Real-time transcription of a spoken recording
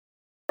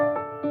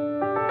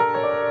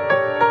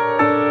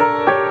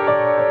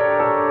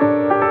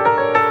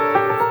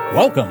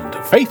Welcome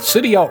to Faith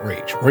City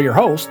Outreach, where your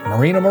host,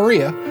 Marina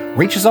Maria,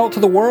 reaches out to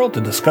the world to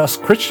discuss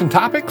Christian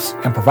topics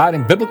and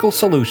providing biblical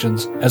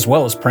solutions, as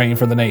well as praying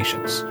for the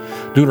nations.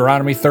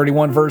 Deuteronomy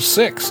 31 verse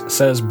 6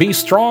 says, "Be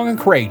strong and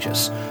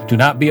courageous. Do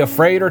not be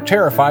afraid or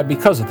terrified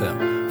because of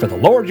them. For the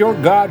Lord your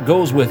God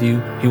goes with you.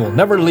 He will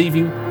never leave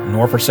you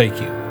nor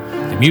forsake you."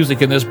 The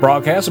music in this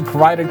broadcast is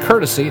provided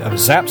courtesy of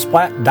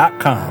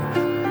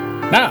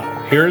Zapsplat.com.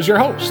 Now, here is your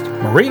host,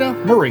 Marina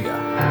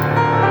Maria.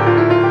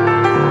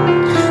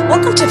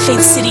 Welcome to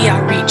Faith City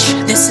Outreach.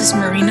 This is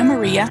Marina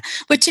Maria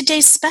with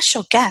today's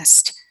special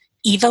guest,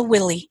 Eva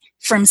Willie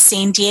from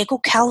San Diego,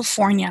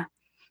 California.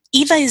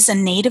 Eva is a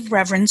native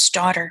reverend's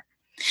daughter.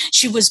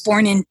 She was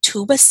born in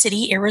Tuba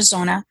City,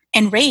 Arizona,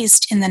 and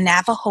raised in the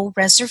Navajo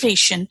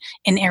Reservation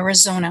in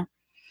Arizona.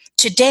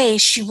 Today,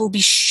 she will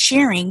be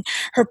sharing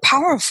her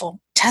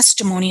powerful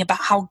testimony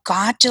about how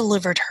God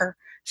delivered her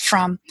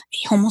from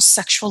a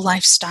homosexual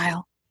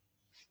lifestyle.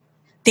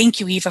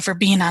 Thank you, Eva, for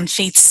being on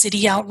Faith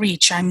City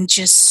Outreach. I'm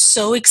just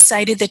so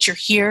excited that you're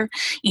here,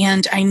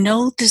 and I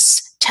know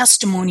this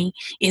testimony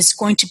is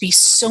going to be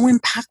so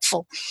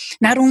impactful,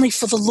 not only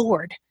for the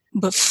Lord,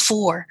 but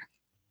for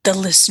the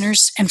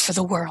listeners and for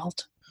the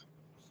world.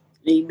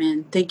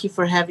 Amen. Thank you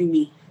for having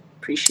me.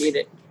 Appreciate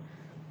it.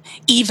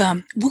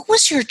 Eva, what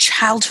was your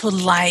childhood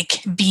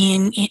like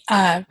being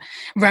a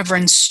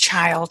reverend's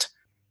child?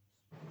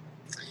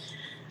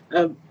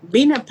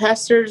 Being a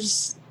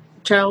pastor's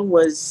child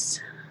was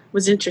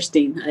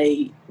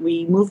interesting.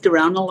 We moved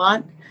around a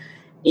lot,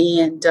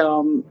 and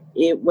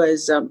it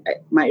was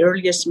my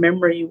earliest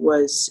memory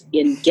was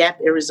in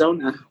Gap,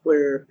 Arizona,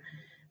 where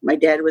my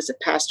dad was a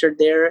pastor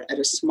there at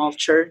a small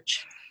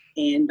church,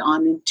 and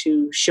on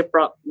into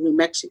Shiprock, New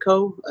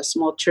Mexico, a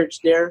small church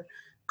there,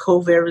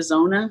 Cove,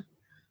 Arizona,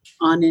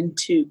 on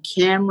into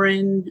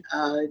Cameron,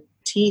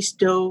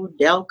 Tisto,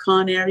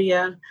 Delcon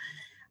area.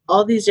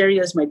 All these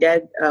areas my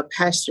dad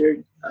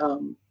pastored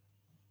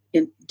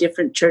in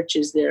different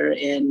churches there.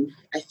 And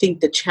I think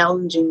the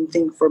challenging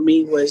thing for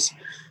me was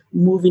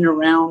moving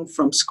around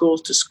from school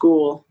to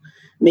school,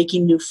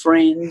 making new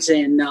friends,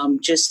 and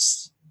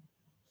just,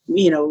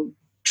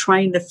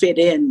 trying to fit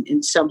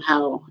in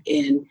somehow.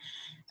 And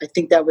I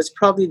think that was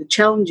probably the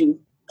challenging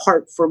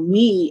part for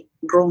me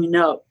growing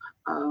up.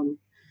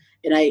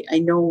 And I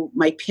know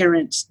my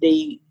parents,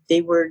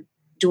 they were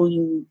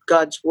doing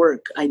God's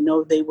work. I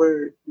know they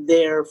were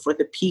there for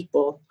the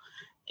people.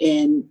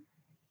 And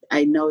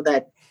I know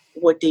that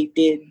what they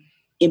did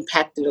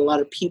impacted a lot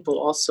of people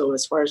also,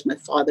 as far as my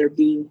father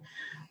being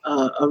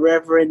a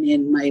reverend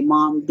and my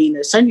mom being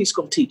a Sunday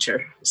school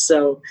teacher.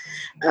 So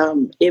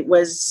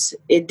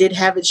it did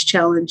have its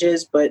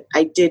challenges, but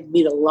I did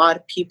meet a lot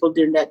of people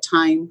during that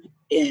time.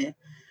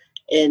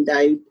 And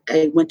I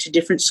went to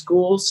different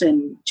schools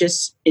and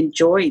just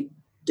enjoyed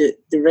the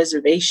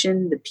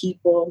reservation, the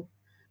people,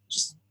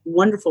 just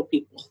wonderful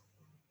people.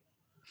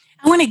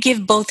 I want to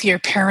give both your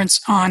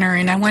parents honor,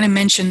 and I want to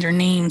mention their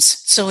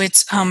names. So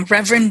it's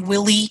Reverend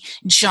Willie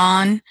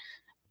John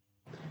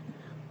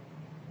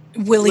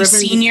Willie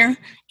Sr.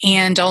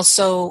 and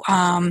also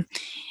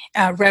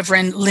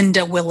Reverend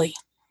Linda Willie,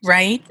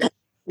 right?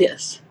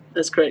 Yes,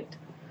 that's correct.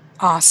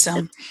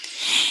 Awesome.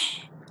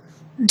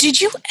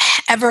 Did you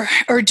ever,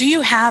 or do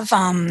you have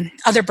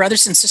other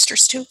brothers and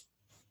sisters too?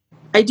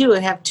 I do. I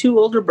have two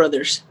older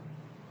brothers.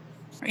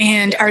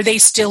 And are they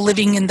still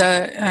living in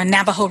the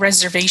Navajo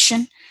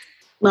Reservation?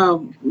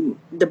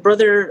 The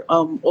brother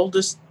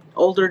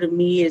older than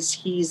me is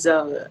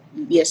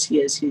yes, he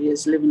is. He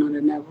is living on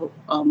the Navajo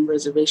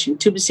reservation,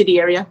 Tuba City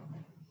area.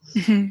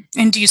 Mm-hmm.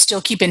 And do you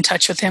still keep in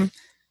touch with him?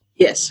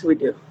 Yes, we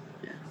do.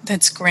 Yeah.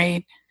 That's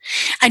great.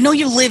 I know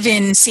you live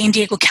in San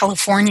Diego,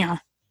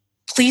 California.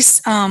 Please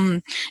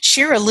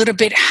share a little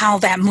bit how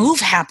that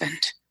move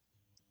happened.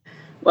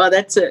 Well,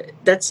 that's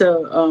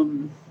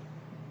a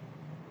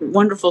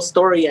wonderful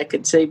story, I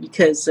could say,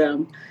 because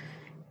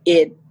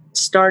it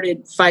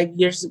started 5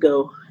 years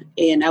ago,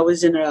 and I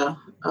was in a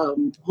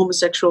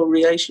homosexual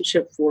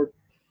relationship for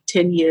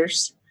 10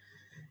 years.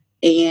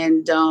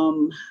 And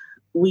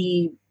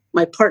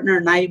my partner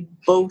and I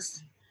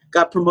both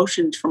got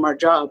promotions from our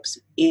jobs,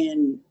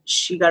 and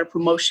she got a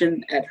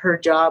promotion at her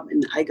job,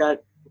 and I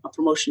got a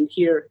promotion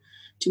here,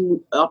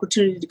 to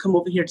opportunity to come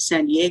over here to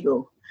San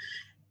Diego.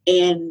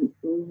 And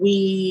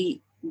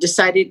we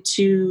decided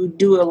to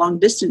do a long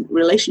distance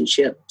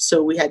relationship.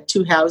 So we had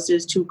 2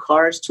 houses, 2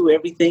 cars, 2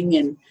 everything.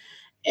 And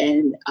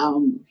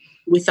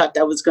we thought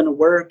that was going to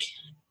work.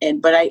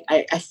 But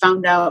I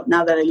found out,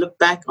 now that I look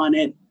back on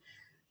it,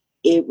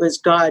 it was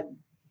God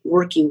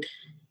working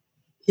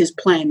his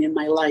plan in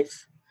my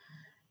life.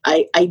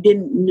 I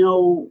didn't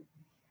know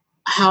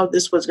how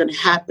this was going to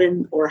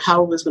happen or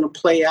how it was going to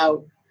play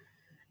out.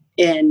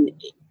 And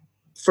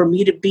for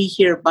me to be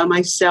here by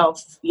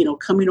myself,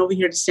 coming over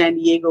here to San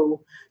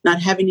Diego,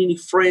 not having any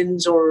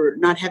friends or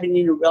not having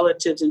any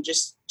relatives, and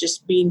just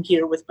being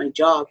here with my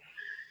job,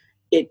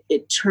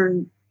 it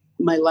turned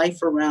my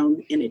life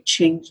around, and it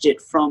changed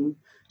it from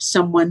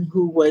someone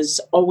who was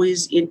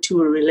always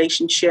into a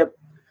relationship.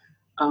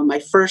 My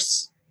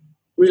first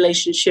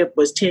relationship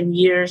was 10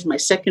 years. My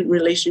second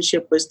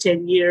relationship was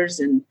 10 years.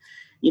 And,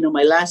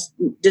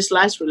 this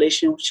last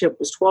relationship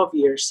was 12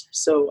 years.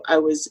 So I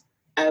was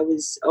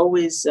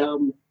always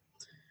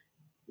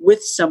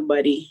with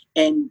somebody.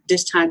 And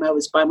this time I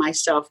was by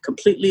myself,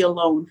 completely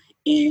alone.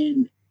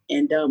 And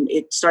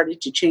it started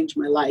to change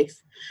my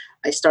life.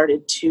 I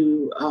started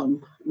to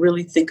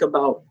really think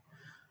about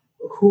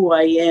who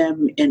I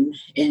am and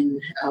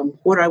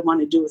what I want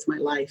to do with my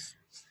life.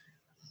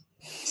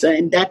 So,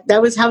 and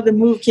that was how the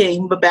move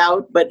came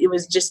about, but it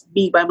was just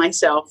me by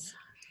myself.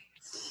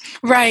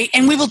 Right.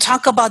 And we will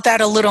talk about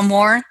that a little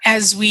more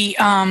as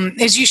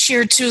as you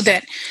shared too,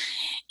 that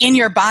in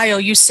your bio,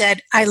 you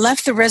said, I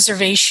left the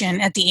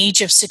reservation at the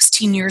age of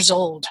 16 years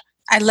old.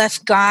 I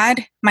left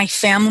God, my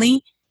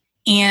family,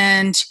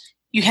 and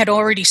you had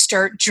already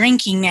started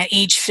drinking at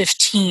age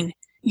 15.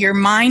 Your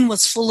mind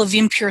was full of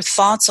impure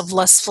thoughts of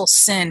lustful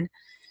sin.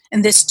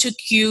 And this took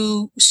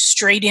you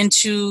straight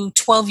into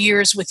 12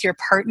 years with your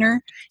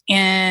partner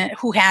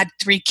who had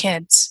 3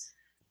 kids.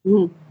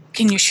 Mm.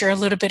 Can you share a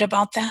little bit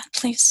about that,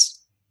 please?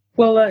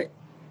 Well, at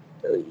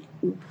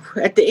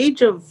the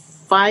age of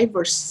 5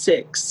 or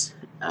 6,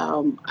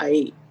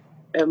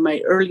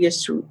 my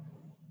earliest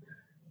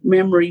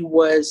memory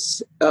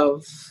was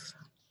of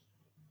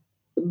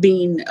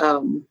being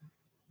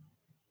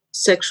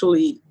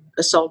sexually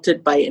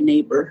assaulted by a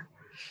neighbor.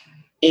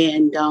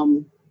 And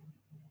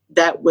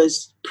that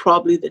was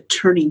probably the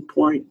turning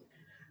point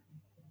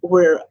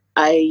where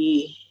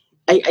I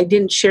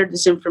didn't share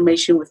this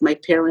information with my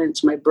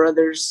parents, my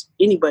brothers,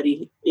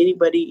 anybody,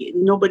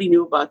 nobody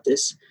knew about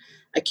this.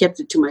 I kept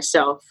it to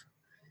myself.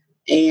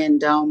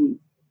 And,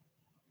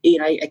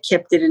 I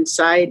kept it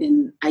inside,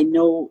 and I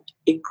know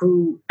I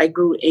grew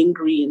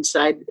angry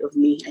inside of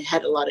me. I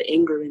had a lot of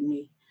anger in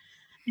me,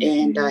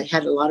 and I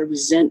had a lot of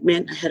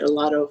resentment. I had a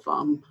lot of,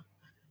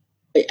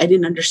 I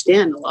didn't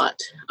understand a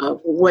lot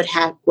of what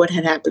had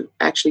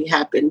actually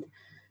happened.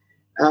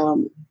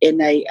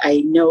 And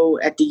I know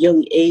at the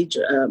young age,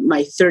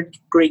 my 3rd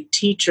grade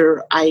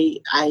teacher, I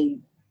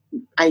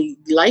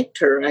liked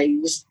her. I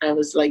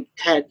was like,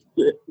 had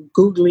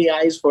googly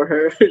eyes for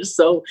her.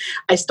 So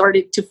I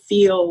started to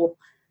feel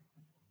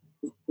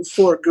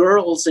for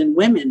girls and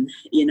women,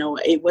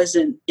 it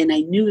wasn't, and I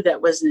knew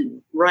that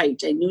wasn't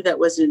right. I knew that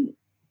wasn't,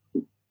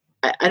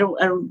 I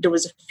don't, there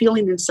was a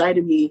feeling inside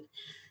of me,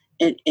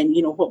 and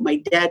what my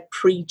dad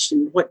preached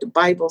and what the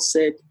Bible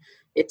said.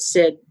 It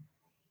said,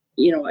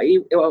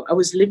 I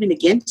was living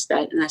against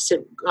that. And I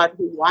said, God,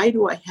 why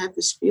do I have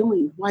this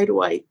feeling? Why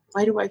do I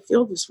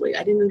feel this way?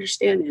 I didn't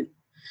understand it.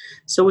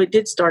 So it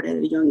did start at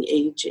a young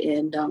age.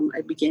 And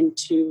I began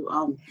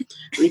to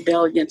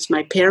rebel against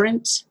my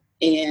parents.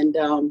 And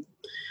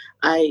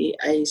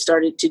I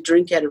started to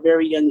drink at a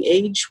very young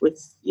age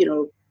with,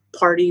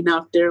 partying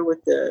out there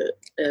with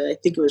I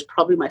think it was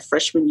probably my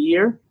freshman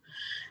year.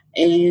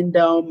 And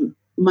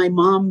my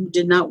mom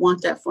did not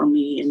want that for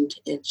me. And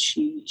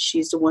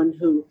she's the one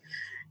who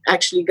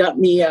actually got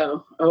me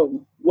a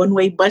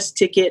one-way bus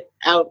ticket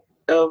out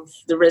of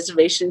the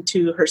reservation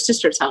to her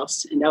sister's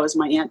house. And that was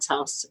my aunt's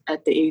house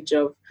at the age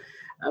of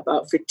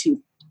about 15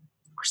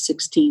 or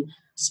 16.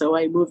 So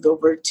I moved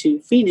over to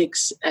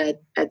Phoenix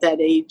at that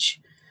age.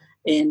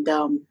 And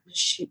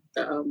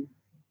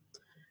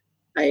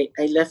I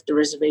left the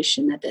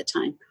reservation at that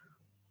time.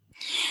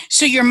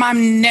 So your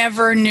mom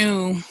never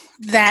knew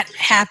that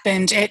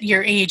happened at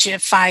your age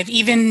at 5,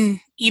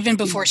 even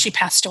before she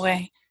passed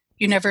away?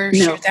 You never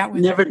shared that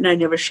with her? I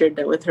never shared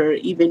that with her.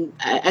 Even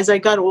as I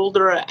got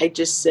older, I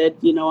just said,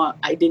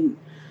 I didn't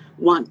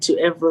want to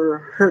ever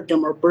hurt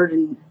them or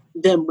burden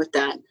them with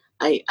that.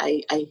 They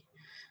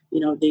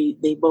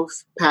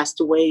both passed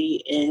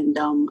away, and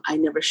I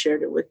never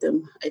shared it with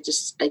them.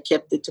 I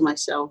kept it to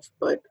myself.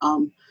 But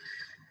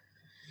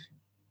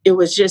it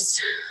was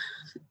just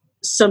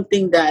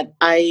something that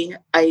I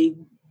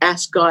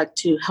asked God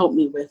to help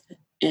me with,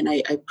 and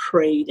I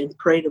prayed and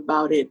prayed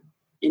about it,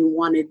 and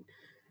wanted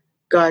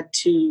God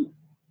to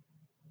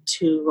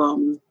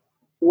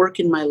work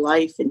in my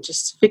life and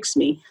just fix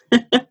me.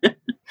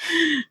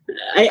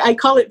 I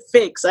call it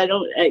fix. I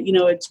don't,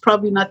 it's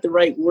probably not the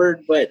right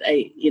word, but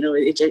that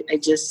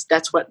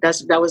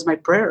was my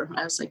prayer.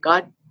 I was like,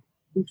 God,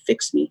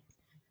 fix me.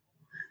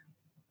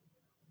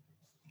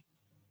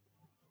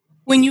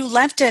 When you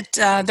left at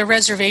the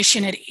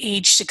reservation at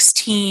age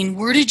 16,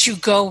 where did you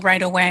go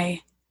right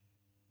away?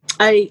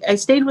 I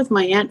stayed with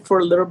my aunt for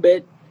a little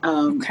bit.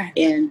 Okay.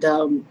 And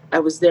I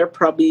was there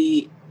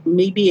probably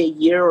maybe a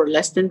year or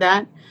less than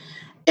that.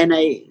 And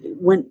I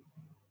went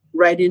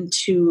right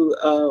into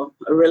a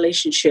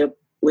relationship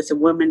with a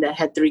woman that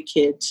had 3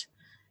 kids.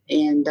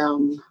 And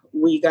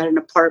we got an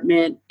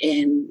apartment,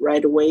 and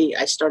right away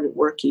I started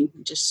working.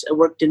 I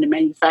worked in the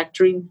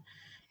manufacturing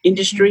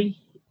industry.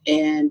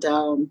 And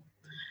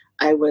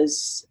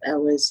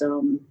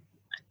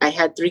I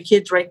had 3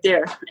 kids right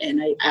there,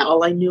 and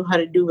all I knew how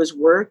to do was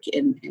work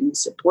and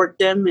support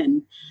them,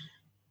 and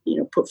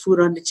put food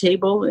on the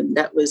table, and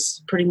that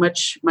was pretty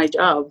much my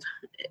job.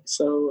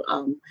 So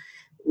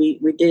we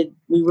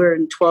were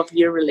in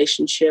 12-year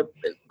relationship,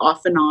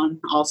 off and on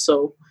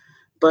also,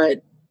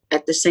 but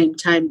at the same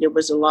time, there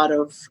was a lot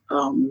of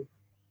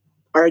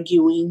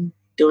arguing.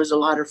 There was a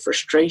lot of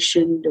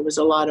frustration. There was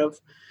a lot of,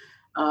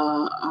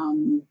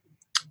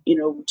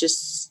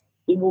 just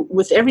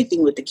with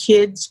everything, with the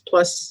kids,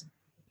 plus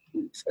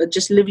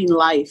just living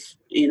life,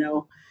 and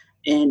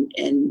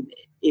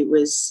it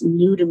was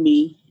new to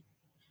me.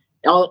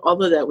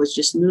 Although that was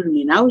just new to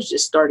me, and I was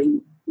just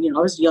starting. I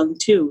was young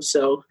too,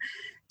 so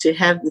to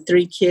have the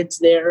 3 kids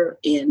there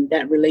and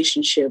that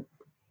relationship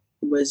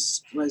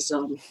was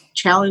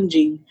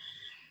challenging,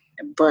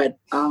 but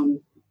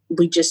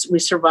we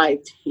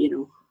survived.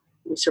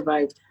 We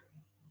survived.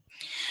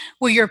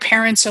 Were your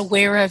parents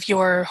aware of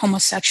your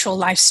homosexual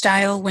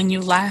lifestyle when you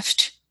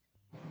left?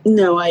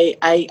 No,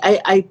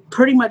 I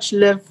pretty much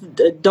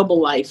lived a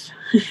double life.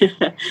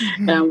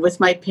 Mm-hmm. With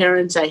my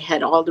parents, I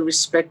had all the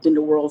respect in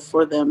the world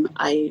for them.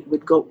 I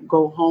would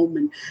go home,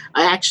 and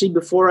I actually,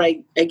 before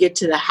I get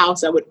to the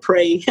house, I would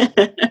pray.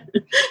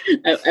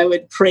 I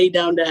would pray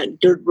down that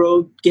dirt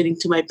road getting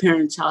to my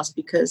parents' house,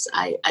 because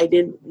I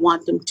didn't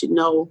want them to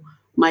know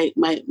my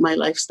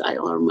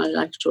lifestyle or my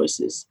life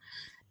choices.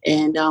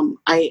 And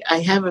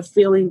I have a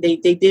feeling they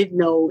did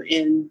know,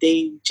 and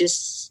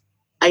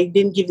I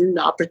didn't give them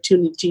the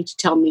opportunity to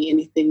tell me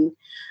anything.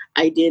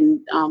 I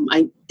didn't.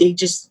 They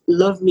just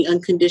loved me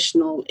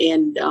unconditional,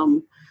 and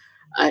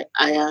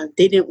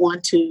they didn't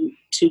want to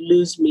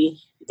lose me.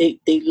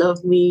 They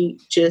loved me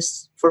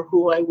just for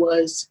who I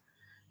was,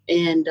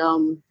 and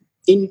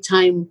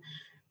anytime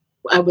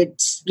I would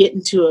get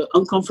into an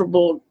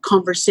uncomfortable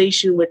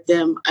conversation with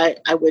them,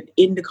 I would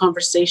end the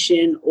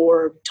conversation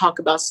or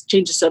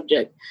change the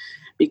subject,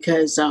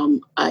 because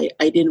I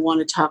didn't want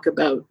to talk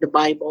about the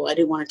Bible. I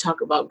didn't want to talk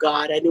about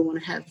God. I didn't want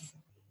to have,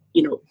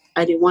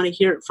 I didn't want to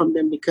hear it from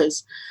them,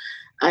 because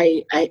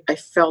I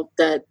felt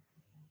that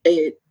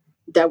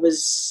that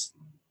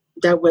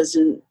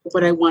wasn't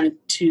what I wanted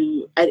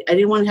to. I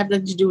didn't want to have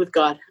nothing to do with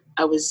God.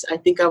 I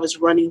think I was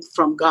running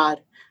from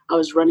God. I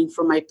was running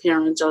from my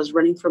parents. I was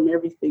running from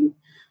everything.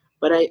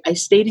 But I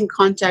stayed in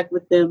contact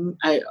with them.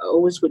 I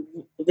always would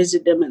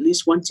visit them at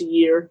least once a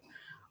year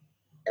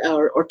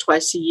or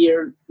twice a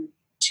year,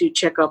 to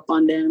check up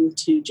on them,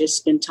 to just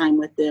spend time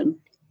with them.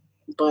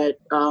 But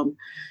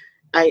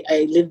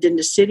I lived in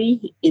the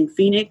city in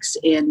Phoenix,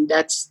 and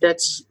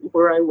that's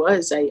where I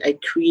was. I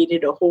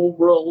created a whole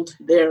world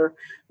there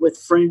with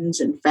friends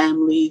and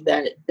family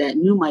that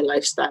knew my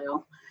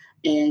lifestyle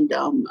and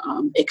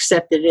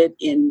accepted it.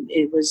 And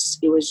it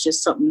was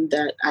just something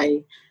that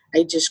I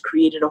just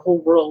created a whole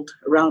world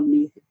around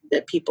me,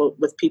 people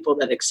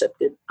that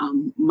accepted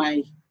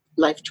my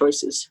life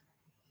choices.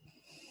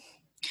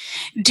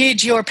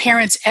 Did your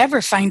parents ever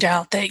find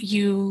out that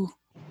you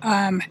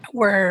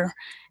were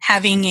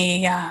having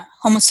a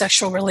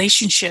homosexual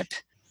relationship?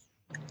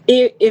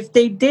 If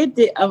they did,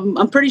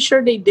 I'm pretty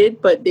sure they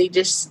did, but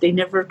they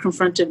never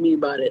confronted me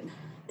about it.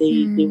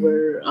 They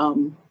were,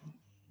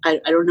 I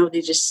don't know.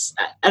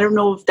 I don't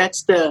know if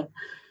that's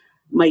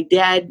my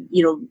dad,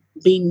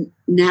 being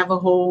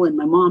Navajo and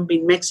my mom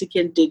being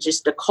Mexican,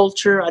 the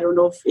culture. I don't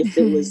know if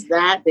it was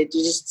that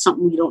just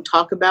something you don't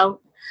talk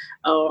about.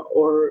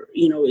 Or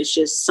it's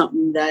just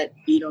something that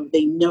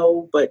they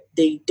know, but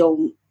they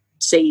don't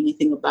say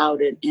anything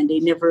about it, and they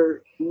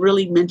never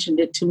really mentioned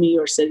it to me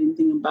or said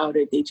anything about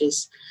it. They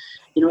just,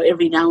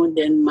 every now and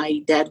then my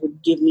dad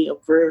would give me a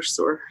verse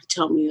or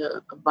tell me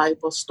a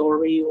Bible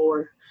story,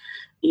 or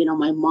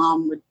my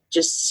mom would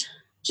just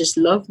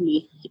love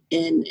me,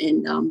 and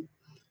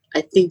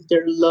I think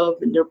their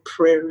love and their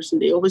prayers,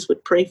 and they always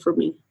would pray for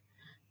me.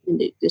 And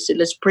they said,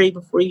 let's pray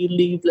before you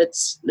leave.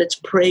 Let's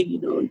pray.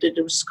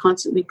 They was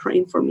constantly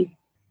praying for me.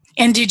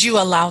 And did you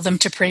allow them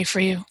to pray for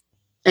you?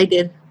 I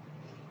did.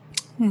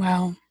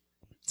 Wow.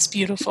 It's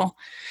beautiful.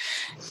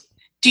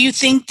 Do you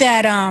think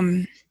that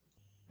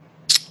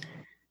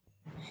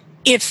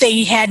if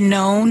they had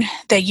known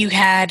that you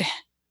had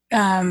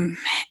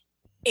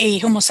a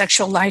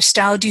homosexual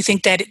lifestyle, do you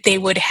think that they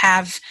would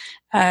have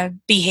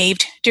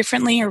behaved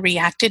differently or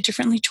reacted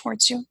differently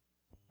towards you?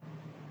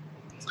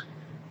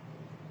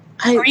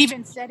 Or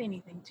even said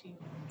anything to you?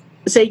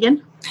 Say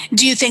again?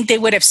 Do you think they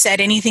would have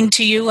said anything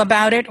to you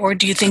about it, or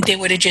do you think they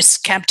would have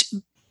just kept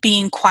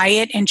being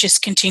quiet and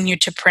just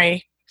continued to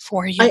pray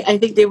for you? I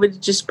think they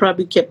would just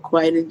probably kept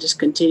quiet and just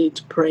continued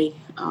to pray.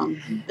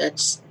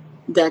 That's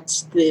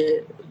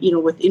the,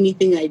 with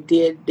anything I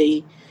did,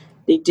 they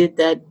did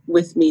that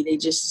with me. They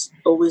just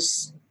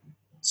always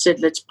said,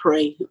 let's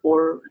pray.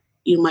 Or,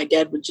 my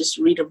dad would just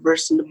read a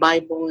verse in the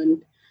Bible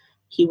and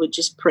he would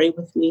just pray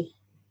with me.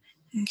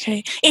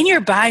 Okay. In your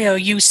bio,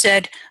 you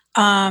said,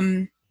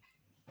 my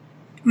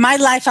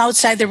life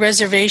outside the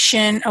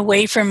reservation,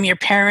 away from your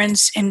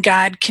parents and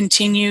God,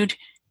 continued.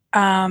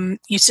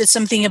 You said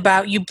something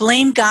about you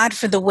blamed God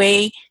for the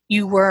way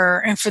you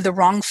were and for the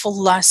wrongful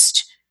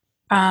lust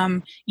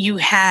you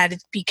had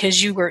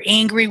because you were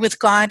angry with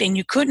God and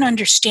you couldn't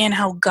understand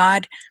how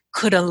God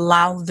could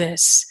allow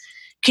this.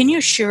 Can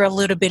you share a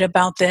little bit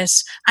about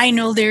this? I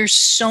know there's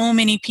so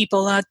many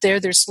people out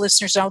there. There's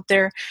listeners out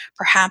there.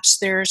 Perhaps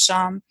there's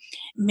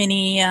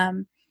many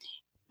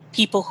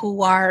people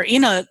who are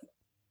in a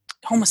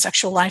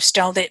homosexual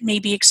lifestyle that may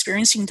be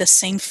experiencing the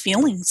same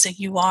feelings that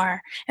you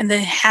are, and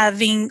then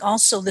having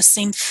also the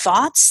same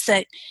thoughts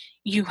that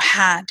you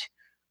had.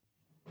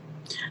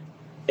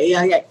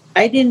 I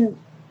didn't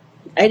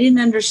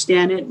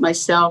understand it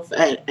myself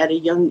at a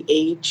young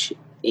age,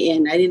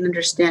 and I didn't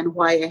understand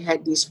why I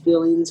had these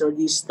feelings or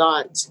these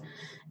thoughts.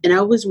 And I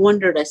always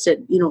wondered, I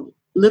said,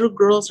 little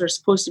girls are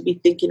supposed to be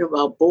thinking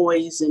about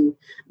boys and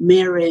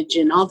marriage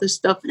and all this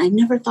stuff. And I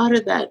never thought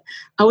of that.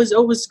 I was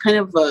always kind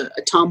of a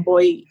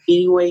tomboy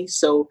anyway.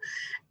 So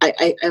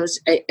I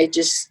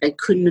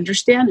couldn't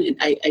understand it.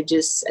 I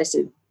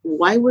said,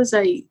 why was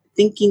I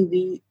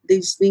thinking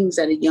these things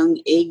at a young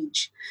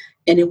age?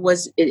 And I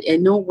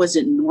know it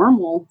wasn't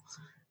normal.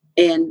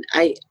 And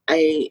I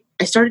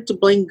started to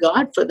blame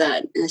God for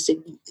that. And I said,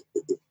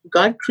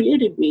 God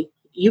created me.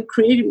 You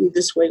created me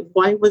this way.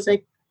 Why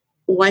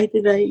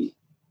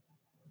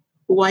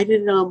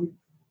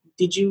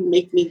did you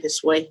make me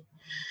this way?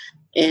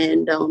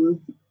 And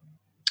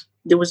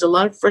there was a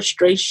lot of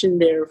frustration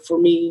there for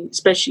me,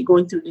 especially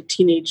going through the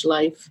teenage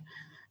life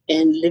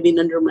and living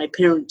under my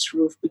parents'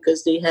 roof,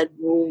 because they had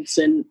rules,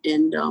 and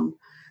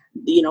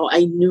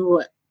I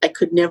knew I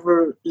could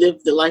never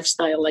live the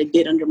lifestyle I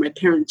did under my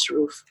parents'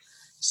 roof.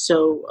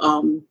 So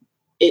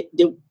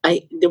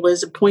there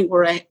was a point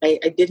where I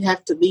did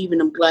have to leave,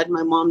 and I'm glad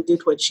my mom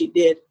did what she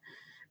did.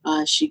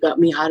 She got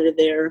me out of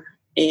there,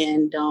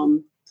 and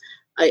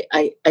I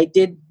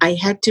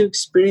had to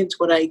experience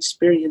what I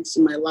experienced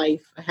in my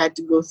life. I had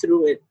to go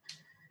through it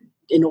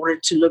in order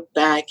to look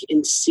back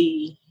and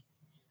see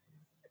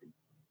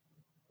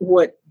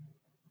what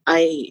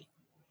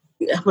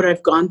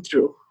I've gone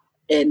through.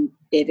 And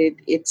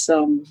it's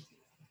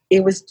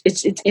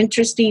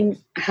interesting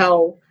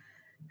how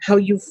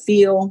you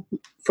feel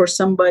for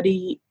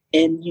somebody,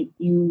 and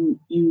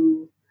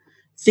you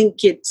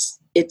think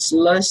it's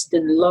lust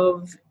and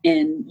love,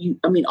 and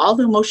all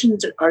the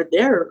emotions are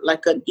there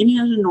like any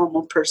other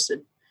normal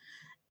person,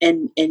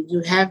 and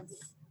you have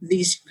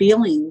these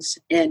feelings,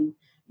 and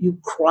you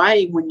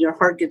cry when your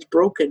heart gets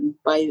broken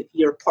by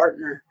your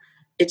partner.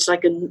 It's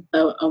like a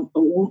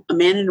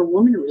man and a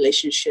woman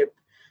relationship.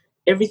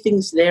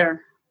 Everything's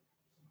there,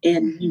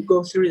 and you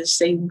go through the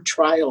same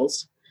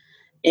trials.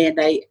 And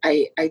I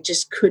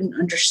just couldn't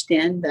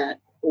understand that,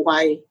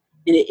 why.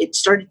 And it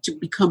started to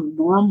become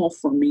normal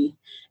for me,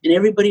 and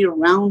everybody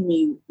around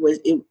me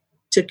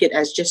took it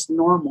as just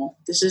normal.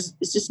 It's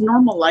just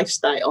normal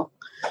lifestyle.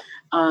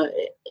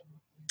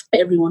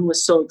 Everyone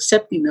was so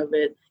accepting of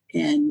it,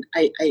 and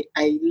I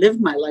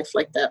lived my life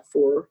like that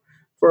for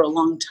a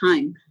long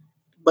time.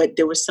 But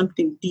there was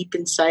something deep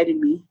inside of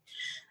me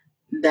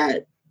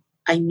that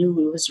I knew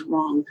it was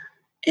wrong,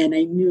 and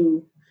I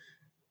knew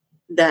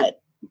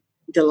that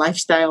the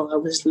lifestyle I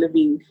was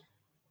living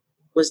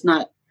was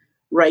not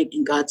right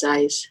in God's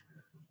eyes.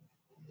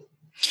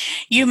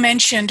 You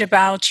mentioned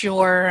about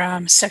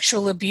your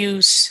sexual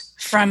abuse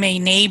from a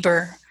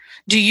neighbor.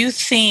 Do you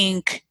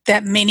think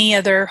that many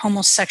other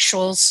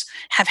homosexuals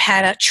have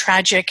had a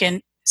tragic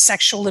and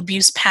sexual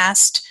abuse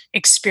past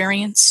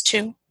experience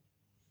too?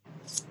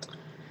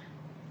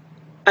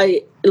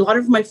 A lot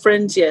of my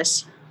friends,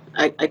 yes.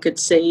 I could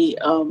say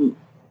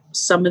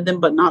some of them,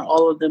 but not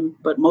all of them,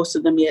 but most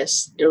of them,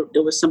 yes.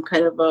 There was some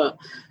kind of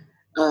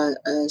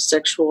a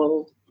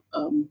sexual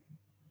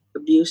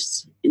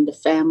abuse in the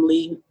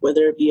family,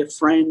 whether it be a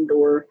friend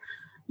or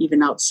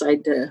even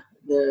outside the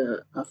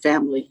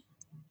family.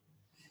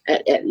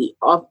 At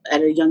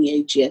a young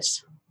age,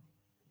 yes.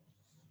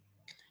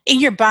 In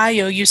your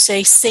bio, you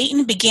say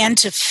Satan began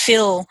to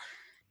fill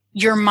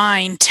your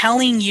mind,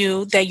 telling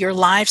you that your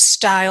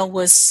lifestyle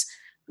was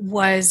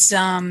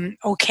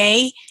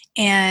okay,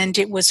 and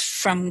it was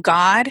from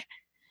God,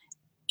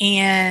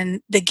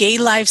 and the gay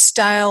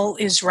lifestyle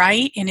is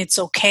right, and it's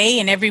okay,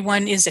 and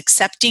everyone is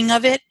accepting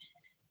of it.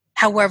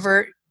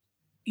 However,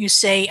 you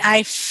say,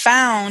 I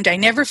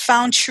never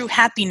found true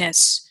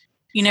happiness.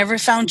 You never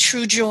found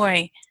true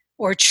joy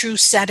or true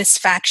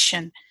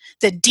satisfaction.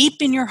 That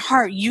deep in your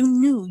heart, you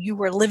knew you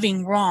were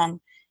living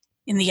wrong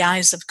in the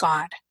eyes of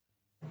God.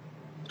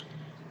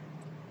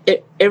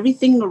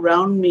 Everything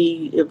around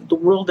me, the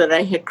world that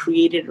I had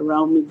created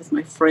around me with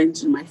my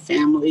friends and my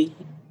family,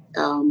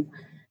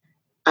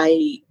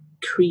 I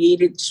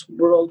created this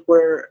world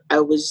where I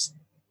was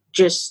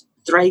just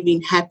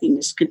thriving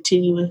happiness,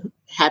 continuing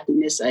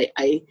happiness.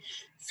 I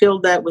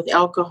filled that with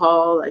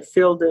alcohol. I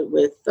filled it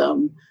with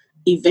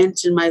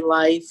events in my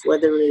life,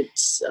 whether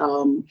it's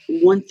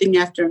one thing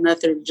after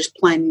another, just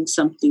planning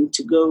something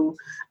to go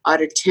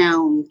out of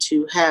town,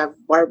 to have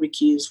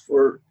barbecues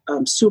for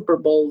Super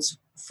Bowls,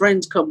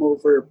 friends come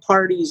over,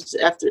 parties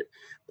after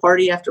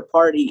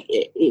party.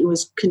 It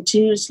was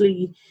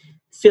continuously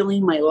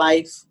filling my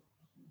life,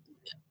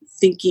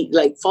 thinking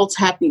like false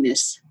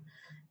happiness.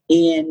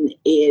 And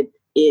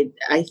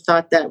I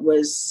thought that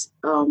was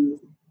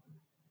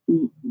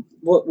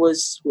what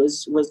was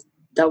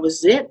that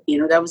was it,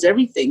 that was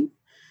everything.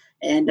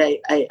 And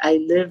I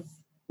live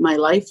my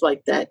life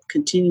like that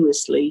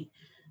continuously,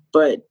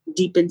 but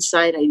deep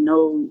inside I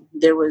know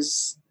there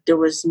was there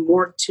was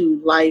more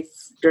to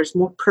life. There's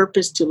more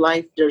purpose to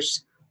life.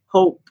 There's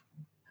hope.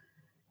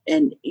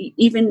 And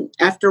even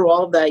after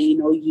all that,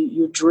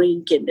 you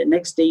drink, and the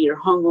next day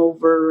you're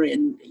hungover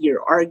and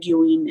you're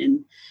arguing,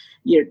 and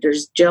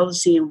there's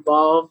jealousy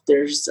involved.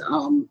 There's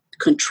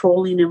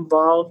controlling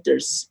involved.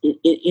 There's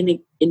in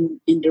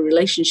the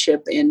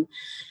relationship, and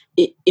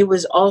it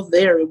was all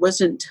there. It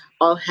wasn't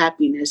all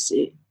happiness,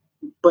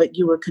 but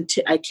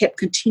I kept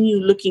continue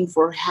looking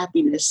for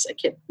happiness. I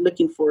kept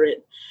looking for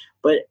it,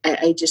 but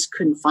I just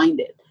couldn't find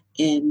it.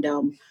 And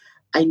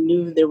I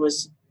knew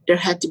there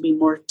had to be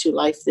more to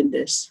life than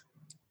this.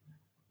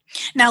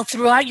 Now,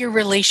 throughout your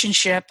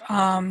relationship,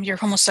 your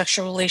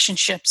homosexual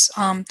relationships,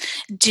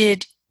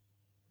 did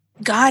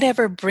God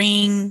ever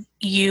bring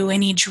you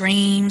any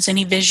dreams,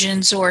 any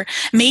visions, or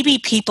maybe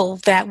people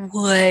that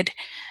would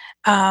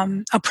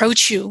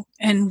approach you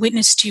and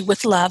witness to you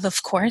with love,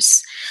 of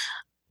course,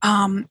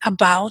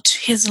 about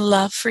his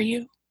love for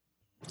you?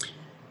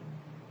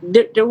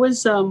 There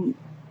was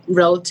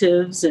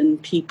relatives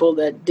and people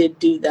that did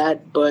do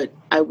that, but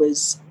I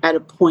was at a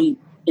point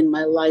in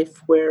my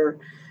life where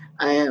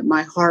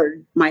my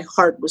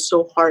heart was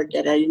so hard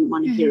that I didn't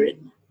want to hear it.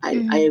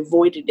 I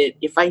avoided it.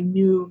 If I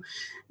knew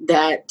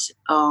that,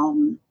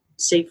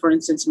 say, for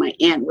instance, my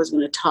aunt was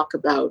going to talk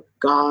about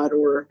God,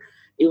 or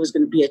it was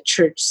going to be a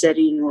church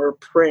setting or a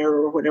prayer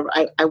or whatever,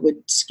 I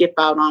would skip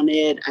out on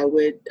it. I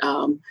would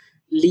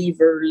leave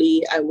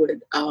early. I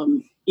would,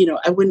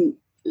 I wouldn't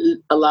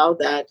allow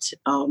that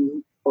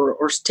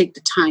or take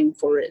the time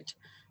for it.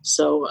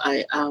 So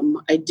I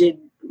did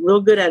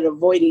real good at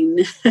avoiding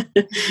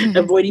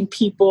avoiding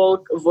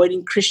people,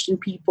 avoiding Christian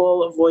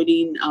people,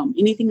 avoiding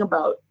anything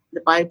about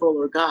the Bible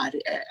or God.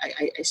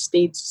 I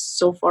stayed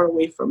so far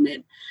away from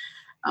it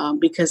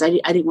because I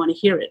didn't want to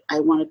hear it. I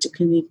wanted to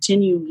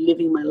continue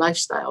living my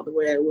lifestyle the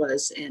way I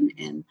was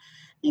and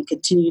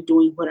continue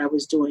doing what I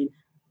was doing.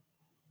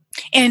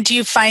 And do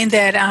you find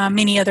that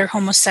many other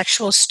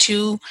homosexuals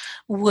too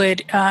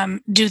would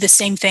do the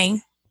same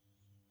thing?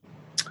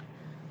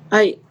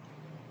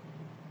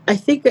 I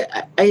think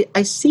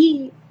I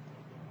see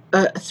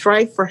a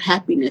thrive for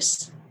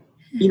happiness.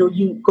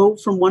 You go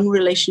from one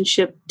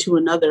relationship to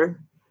another,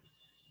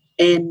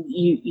 and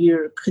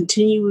you're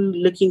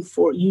continually looking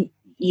for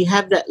you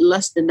have that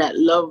lust and that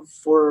love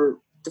for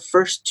the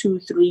first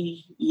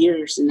 2-3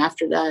 years, and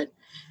after that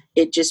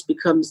they just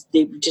become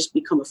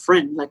a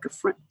friend,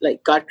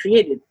 like God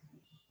created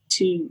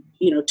two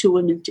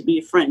women to be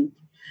a friend.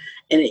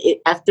 And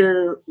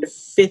after the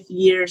 5th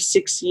year,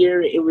 6th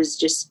year, it was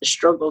just a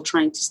struggle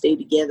trying to stay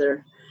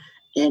together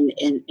and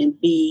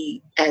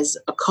be as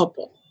a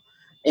couple.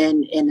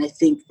 And I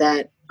think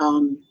that,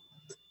 and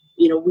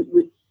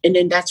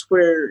then that's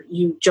where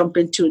you jump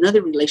into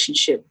another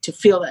relationship to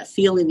feel that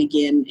feeling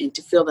again and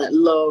to feel that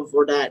love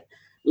or that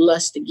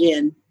lust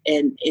again.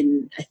 And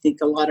I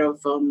think a lot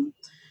of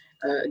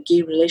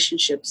gay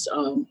relationships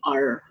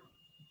are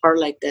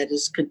like that,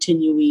 is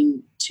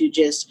continuing to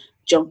just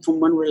jump from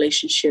one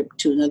relationship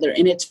to another.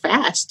 And it's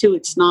fast too.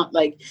 It's not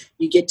like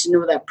you get to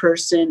know that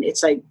person.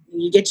 It's like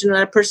you get to know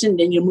that person,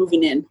 then you're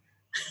moving in.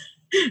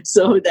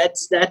 So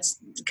that's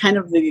kind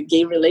of the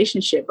gay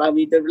relationship. I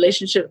mean, the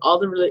relationship, all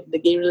the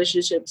gay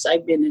relationships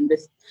I've been in,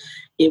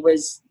 it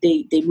was,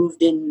 they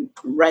moved in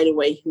right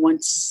away.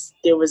 Once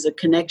there was a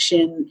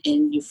connection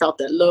and you felt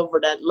that love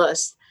or that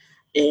lust,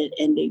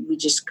 and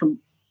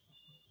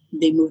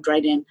they moved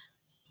right in.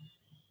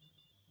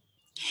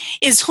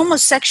 Is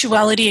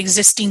homosexuality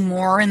existing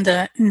more in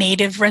the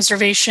native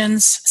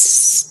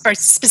reservations, or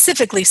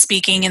specifically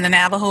speaking in the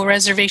Navajo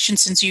reservation,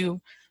 since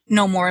you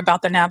know more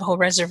about the Navajo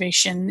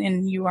reservation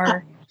and you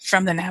are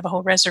from the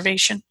Navajo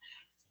reservation?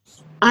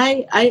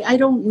 I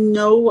don't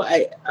know.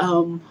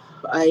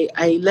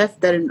 I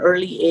left at an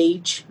early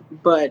age,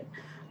 but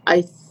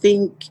I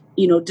think,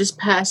 this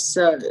past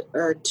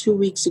 2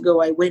 weeks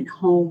ago, I went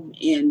home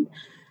and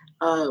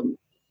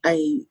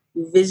I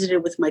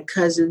visited with my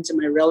cousins and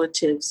my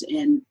relatives,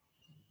 and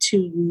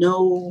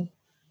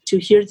to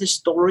hear the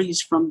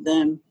stories from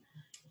them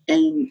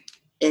and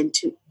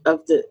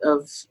of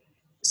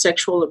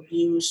sexual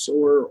abuse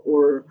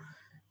or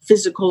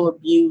physical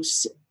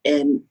abuse.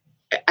 And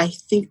I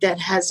think that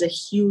has a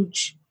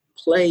huge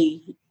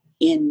play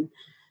in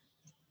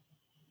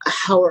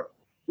how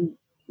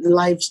the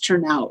lives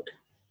turn out.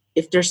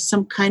 If there's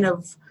some kind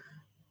of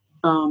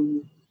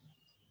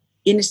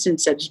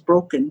innocence that is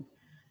broken,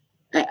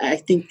 I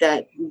think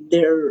that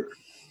there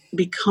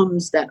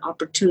becomes that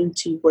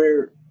opportunity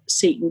where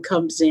Satan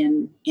comes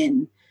in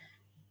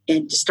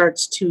and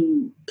starts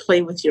to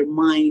play with your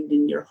mind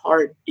and your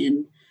heart,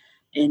 and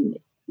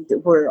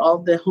where all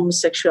the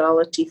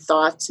homosexuality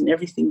thoughts and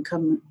everything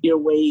come your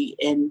way.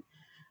 And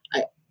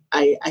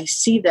I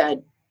see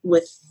that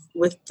with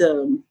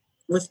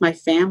my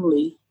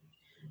family.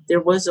 There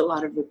was a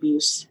lot of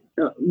abuse,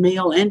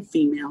 male and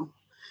female,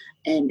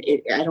 and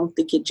I don't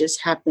think it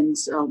just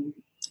happens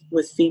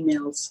with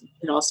females.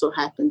 It also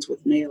happens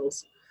with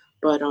males.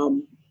 But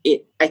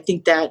I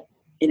think that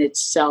in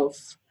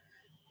itself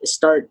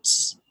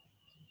starts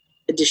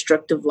a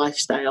destructive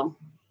lifestyle.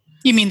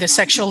 You mean the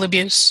sexual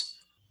abuse?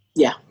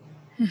 Yeah.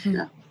 Mm-hmm.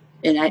 Yeah.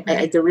 And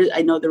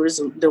I know there was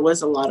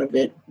a lot of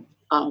it,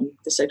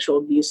 the sexual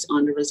abuse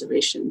on the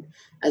reservation,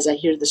 as I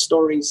hear the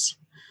stories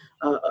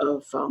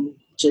of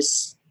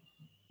just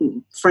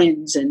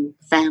friends and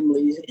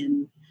families,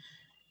 and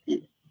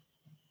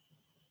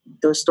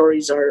those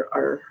stories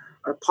are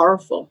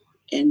powerful,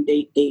 and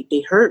they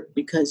hurt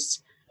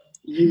because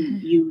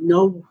you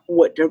know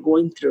what they're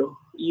going through,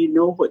 you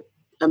know what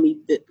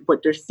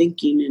they're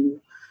thinking and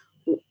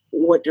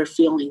what they're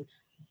feeling.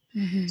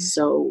 Mm-hmm.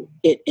 So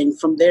and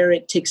from there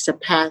it takes a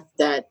path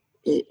that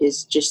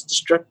is just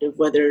destructive,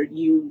 whether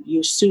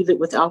you soothe it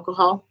with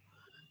alcohol,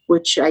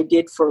 which I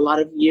did for a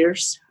lot of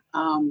years,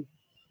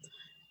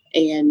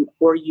 and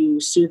or you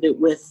soothe it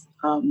with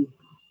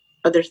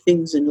other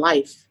things in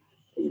life,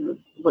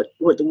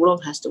 what the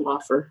world has to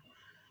offer,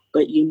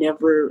 but you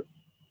never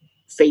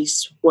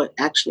face what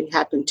actually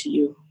happened to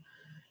you.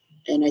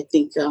 And I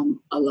think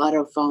a lot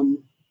of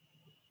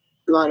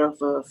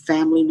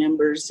family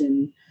members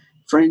and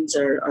friends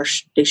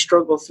they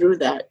struggle through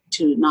that,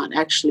 to not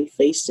actually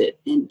face it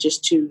and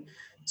just to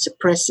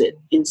suppress it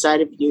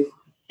inside of you.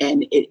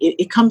 And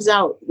it comes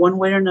out one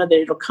way or another.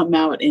 It'll come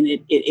out, and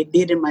it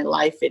did in my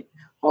life. It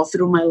all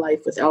through my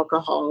life with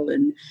alcohol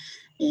and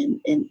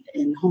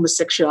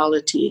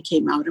homosexuality. It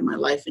came out in my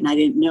life, and I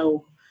didn't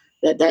know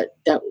that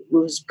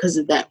was because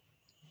of that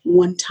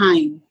one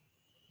time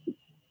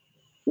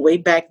way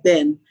back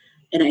then,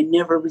 and I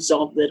never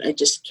resolved it. I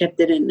just kept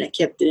it in, and I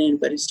kept it in,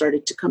 but it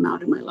started to come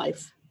out in my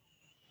life.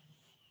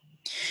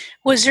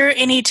 Was there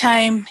any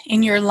time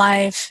in your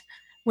life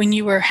when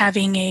you were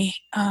having a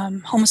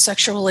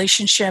homosexual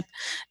relationship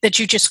that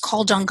you just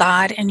called on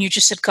God and you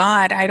just said,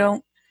 God, I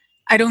don't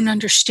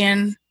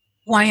understand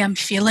why I'm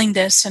feeling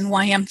this and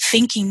why I'm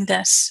thinking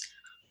this.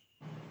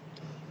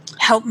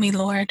 Help me,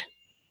 Lord.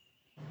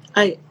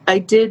 I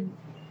did,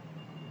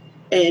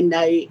 and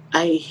I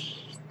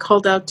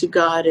called out to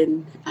God,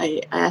 and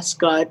I asked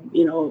God,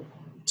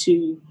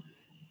 to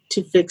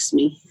fix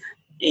me.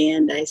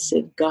 And I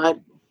said,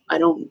 God, I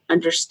don't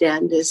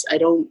understand this. I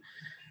don't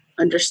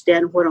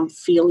understand what I'm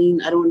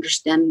feeling. I don't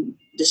understand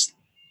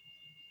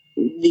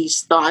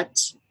these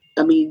thoughts.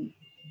 I mean,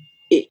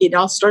 it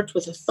all starts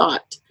with a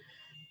thought,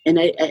 and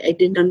I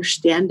didn't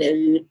understand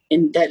it,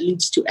 and that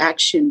leads to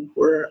action,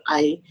 where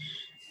I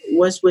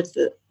was with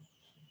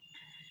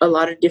a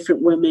lot of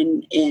different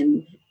women,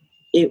 and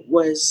it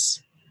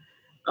was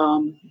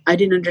I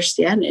didn't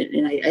understand it,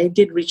 and I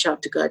did reach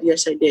out to God.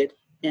 Yes, I did,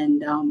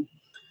 and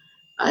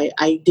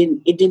I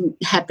didn't. It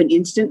didn't happen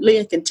instantly.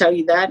 I can tell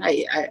you that.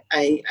 I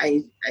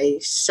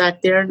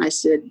sat there, and I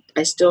said,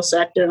 I still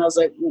sat there, and I was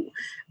like,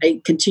 I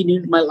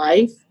continued my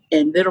life,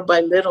 and little by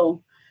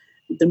little,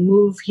 the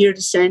move here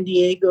to San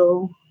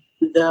Diego,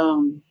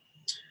 the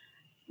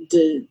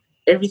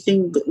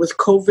everything with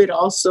COVID,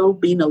 also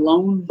being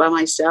alone by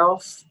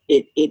myself,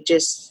 it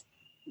just,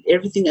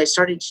 everything, I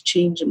started to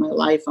change in my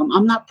life.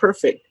 I'm not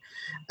perfect.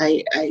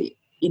 I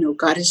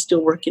God is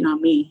still working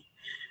on me,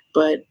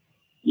 but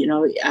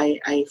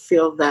I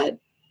feel that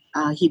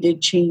he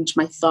did change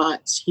my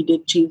thoughts. He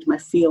did change my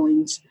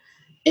feelings,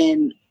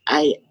 and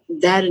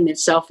that in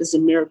itself is a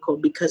miracle,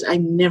 because I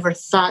never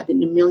thought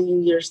in a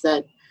million years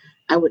that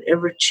I would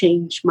ever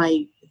change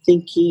my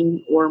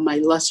thinking or my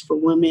lust for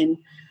women.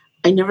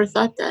 I never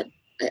thought that.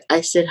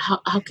 I said,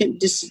 how can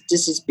this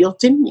is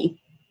built in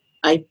me?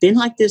 I've been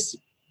like this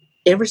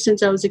ever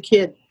since I was a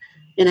kid,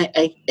 and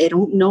I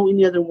don't know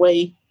any other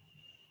way.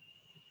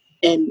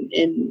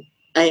 And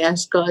I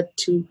asked God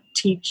to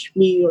teach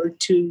me, or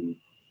to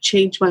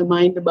change my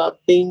mind about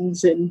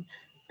things, and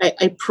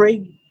I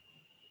prayed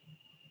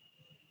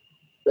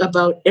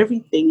about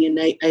everything, and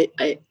I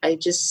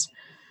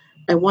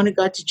wanted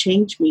God to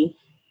change me,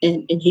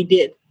 and He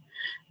did.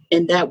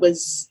 And that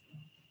was,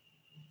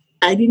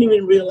 I didn't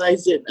even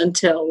realize it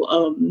until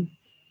I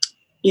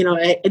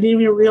didn't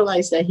even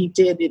realize that He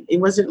did. It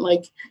wasn't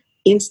like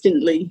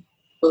instantly,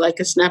 like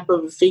a snap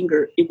of a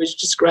finger. It was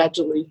just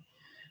gradually,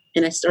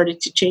 and I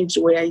started to change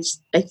the way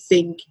I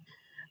think.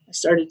 I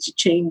started to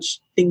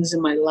change things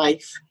in my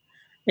life.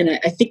 And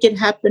I think it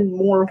happened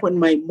more when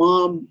my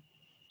mom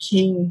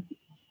came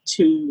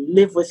to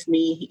live with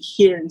me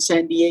here in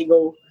San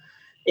Diego,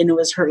 and it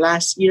was her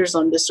last years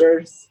on this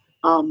earth.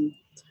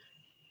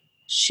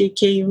 She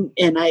came,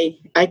 and I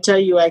tell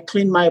you, I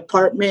cleaned my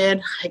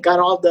apartment. I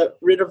got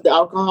rid of the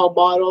alcohol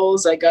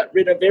bottles. I got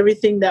rid of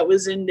everything that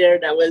was in there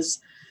that was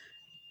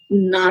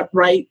not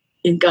right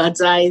in God's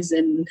eyes.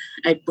 And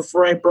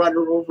before I brought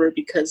her over,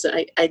 because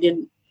I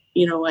didn't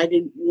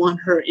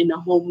want her in a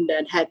home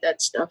that had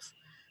that stuff.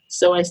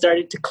 So I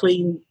started to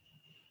clean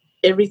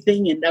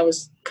everything, and that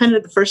was kind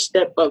of the first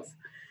step of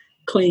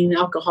cleaning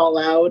alcohol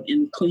out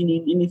and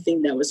cleaning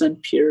anything that was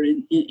impure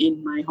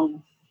in my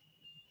home.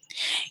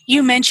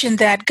 You mentioned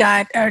that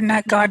God, or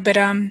not God, but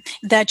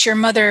that your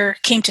mother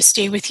came to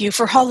stay with you.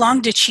 For how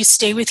long did she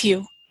stay with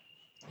you?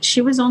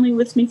 She was only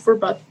with me for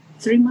about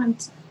 3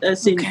 months.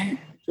 Okay.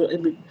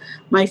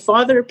 My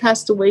father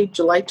passed away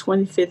July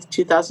 25th,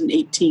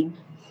 2018.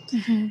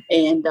 Mm-hmm.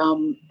 And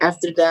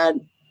after that,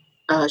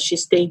 she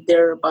stayed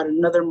there about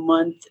another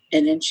month,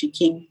 and then she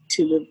came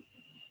to live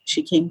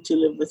she came to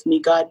live with me.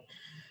 God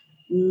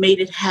made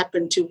it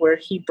happen to where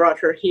he brought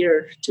her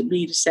here to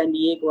me, to San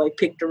Diego. I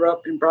picked her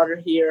up and brought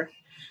her here.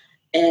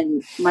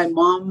 And my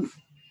mom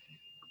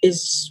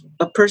is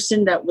a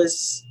person that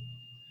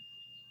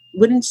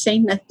wouldn't say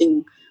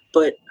nothing,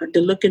 but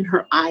the look in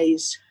her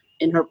eyes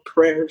and her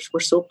prayers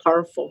were so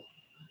powerful.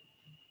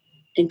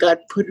 And God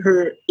put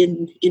her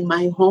in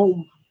my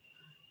home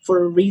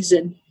for a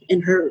reason.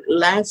 And her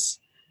last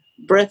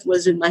breath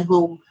was in my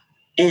home.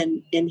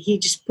 And he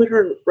just put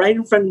her right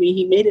in front of me.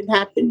 He made it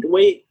happen. The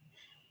way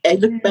I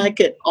look back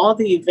at all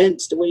the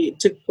events, the way it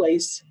took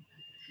place,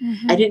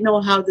 I didn't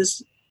know how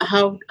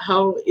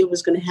it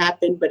was going to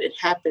happen, but it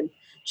happened.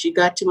 She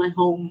got to my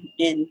home,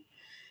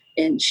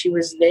 and she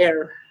was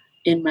there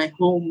in my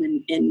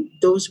home, and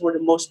those were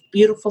the most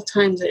beautiful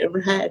times I ever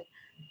had,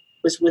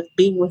 was with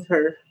being with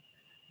her.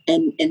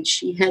 And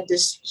she had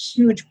this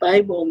huge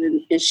Bible,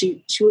 and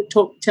she would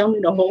tell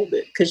me to hold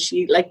it, because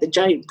she liked the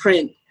giant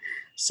print.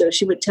 So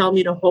she would tell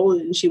me to hold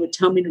it, and she would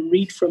tell me to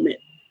read from it.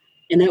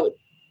 And I would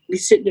be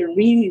sitting there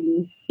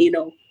reading,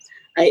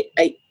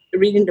 I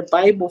reading the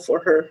Bible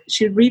for her.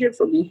 She would read it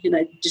for me, and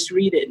I'd just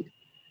read it.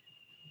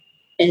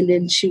 And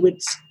then she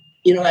would,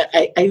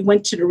 I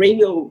went to the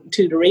radio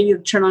to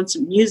turn on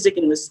some music,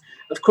 and it was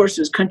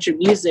country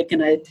music.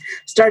 And I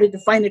started to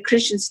find a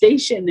Christian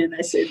station, and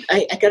I said,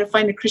 I got to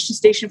find a Christian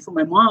station for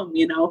my mom.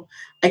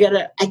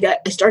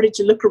 I started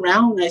to look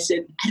around, and I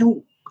said,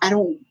 I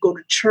don't go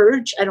to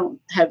church. I don't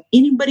have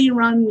anybody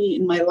around me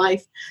in my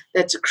life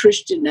that's a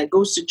Christian that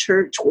goes to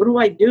church. What do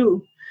I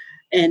do?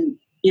 And,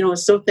 I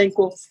was so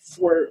thankful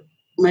for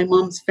my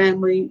mom's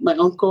family, my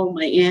uncle,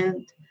 my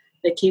aunt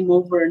that came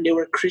over, and they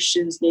were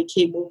Christians. They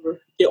came over.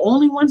 The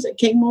only ones that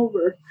came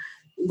over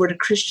were the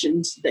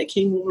Christians that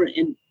came over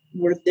and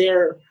were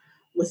there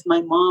with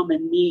my mom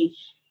and me,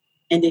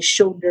 and they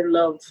showed their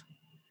love.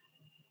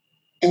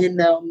 And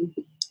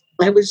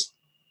I was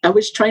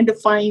trying to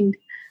find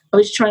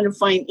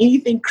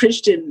anything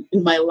Christian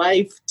in my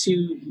life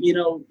to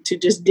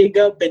just dig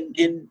up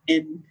and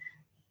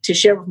to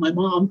share with my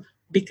mom,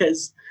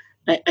 because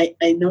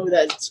I know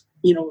that,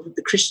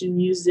 the Christian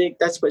music,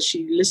 that's what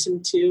she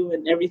listened to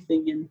and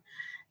everything.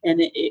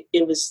 And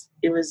it was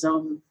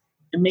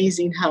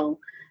amazing how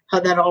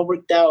that all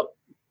worked out.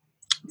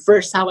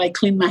 First, how I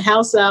cleaned my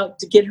house out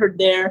to get her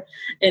there.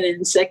 And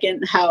then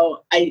second,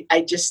 how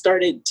I just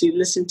started to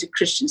listen to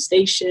Christian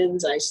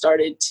stations. I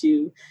started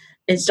to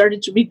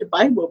read the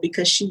Bible,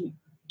 because she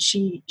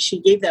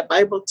gave that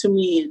Bible to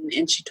me,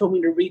 and she told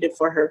me to read it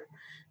for her.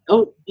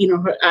 Oh,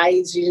 her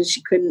eyes,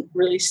 she couldn't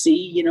really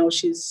see,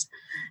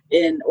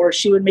 or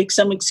she would make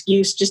some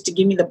excuse just to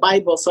give me the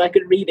Bible so I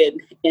could read it.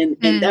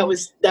 And that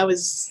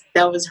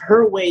was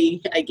her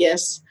way, I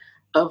guess,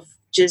 of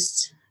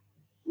just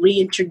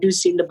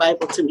reintroducing the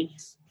Bible to me.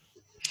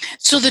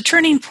 So the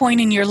turning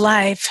point in your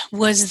life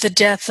was the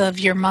death of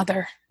your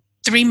mother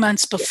 3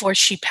 months before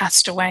she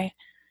passed away.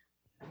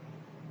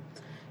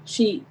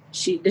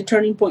 The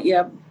turning point,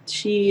 yeah.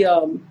 She,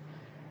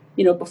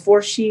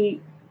 before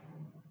she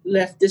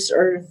left this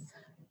earth,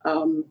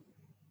 3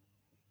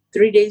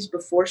 days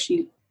before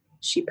she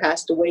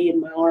passed away in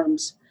my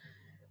arms,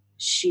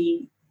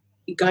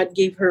 God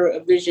gave her a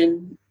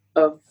vision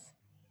of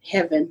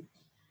heaven.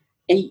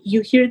 And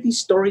you hear these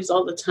stories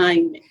all the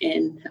time,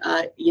 and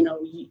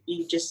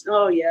you just,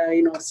 oh yeah,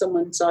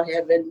 someone saw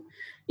heaven.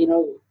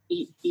 You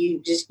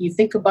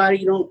think about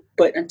it,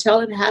 but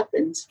until it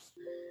happens,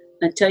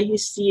 until you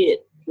see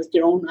it with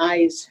your own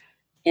eyes.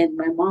 And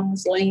my mom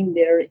was laying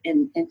there,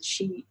 and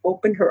she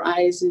opened her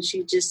eyes, and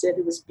she just said,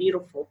 it was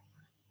beautiful.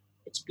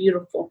 It's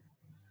beautiful.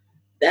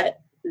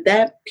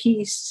 That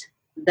peace,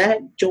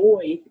 that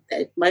joy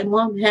that my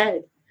mom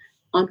had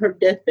on her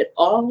deathbed,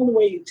 all the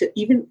way to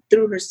even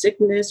through her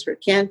sickness, her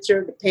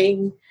cancer, the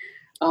pain,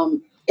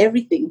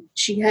 everything.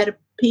 She had a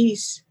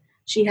peace.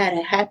 She had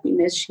a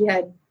happiness. She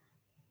had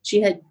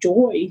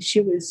joy.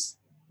 She was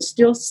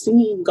still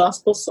singing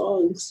gospel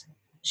songs.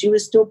 She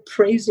was still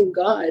praising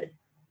God.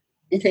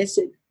 And I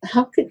said,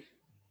 how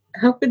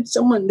could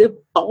someone live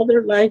all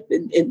their life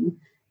and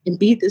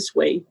be this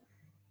way,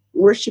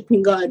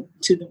 worshiping God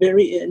to the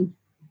very end?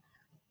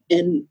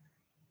 And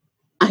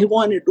I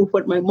wanted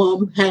what my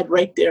mom had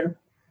right there.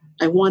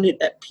 I wanted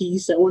that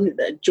peace. I wanted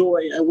that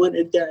joy. I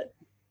wanted that.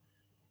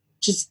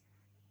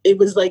 It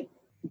was like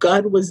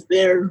God was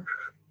there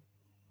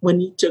when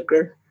he took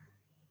her.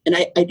 And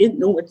I didn't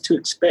know what to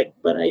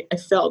expect, but I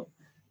felt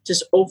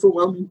just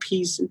overwhelming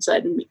peace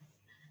inside of me.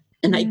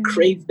 And I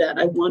craved that.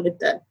 I wanted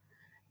that.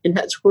 And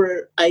that's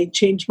where I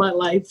changed my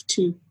life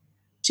to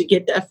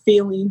get that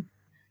feeling,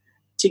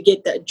 to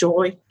get that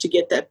joy, to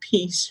get that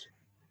peace.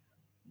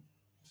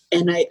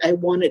 And I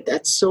wanted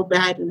that so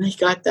bad, and I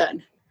got that.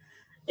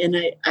 And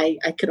I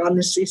could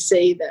honestly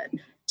say that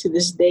to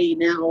this day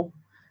now,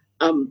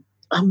 I'm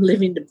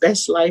living the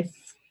best life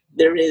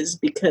there is,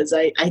 because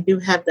I do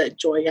have that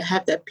joy. I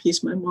have that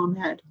peace my mom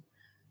had.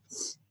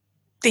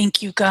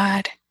 Thank you,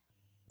 God.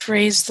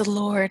 Praise the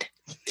Lord.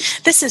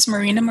 This is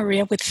Marina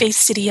Maria with Faith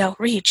City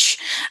Outreach.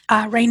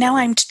 Right now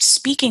I'm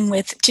speaking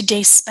with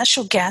today's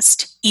special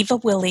guest, Eva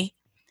Willie.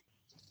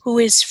 who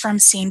is from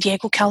San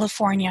Diego,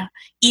 California.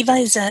 Eva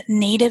is a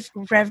native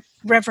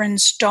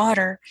reverend's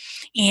daughter,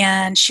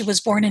 and she was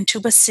born in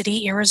Tuba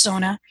City,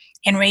 Arizona,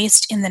 and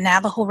raised in the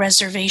Navajo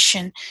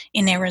Reservation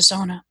in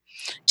Arizona.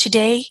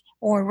 Today,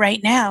 or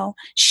right now,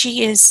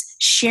 she is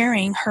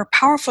sharing her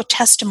powerful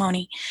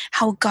testimony,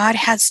 how God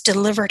has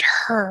delivered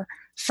her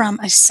from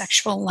a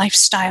sexual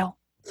lifestyle.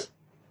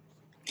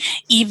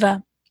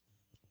 Eva,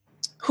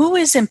 who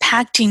is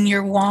impacting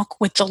your walk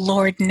with the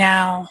Lord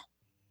now?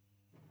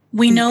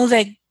 We know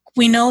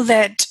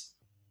that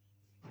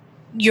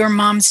your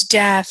mom's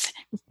death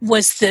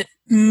was the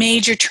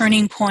major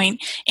turning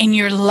point in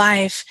your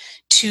life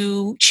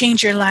to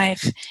change your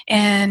life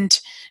and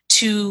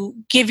to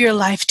give your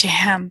life to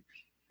Him.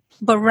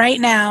 But right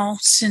now,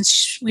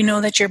 since we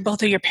know that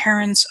both of your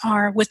parents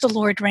are with the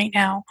Lord right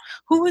now,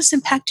 who has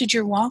impacted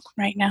your walk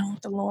right now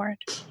with the Lord?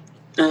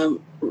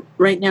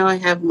 Right now, I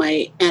have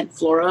my Aunt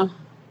Flora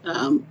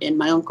and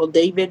my Uncle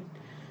David.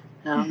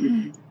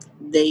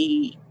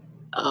 They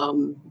are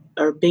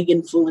a big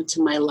influence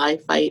in my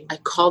life. I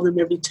call them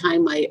every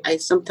time. I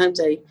sometimes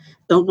I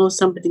don't know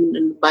something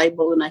in the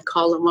Bible, and I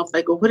call them up.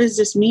 I go, "What does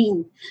this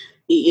mean?"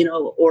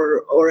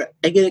 Or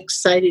I get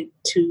excited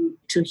to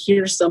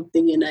hear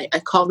something, and I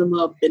call them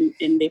up, and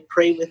they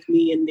pray with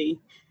me, and they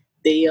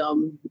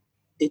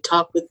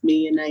talk with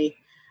me, and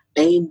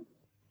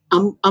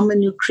I'm a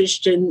new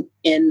Christian,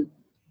 and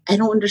I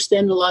don't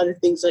understand a lot of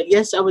things. Like,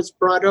 yes, I was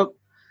brought up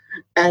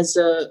as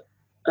a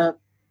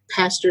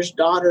pastor's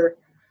daughter,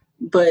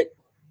 but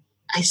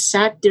I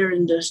sat there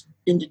in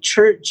the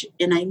church,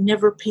 and I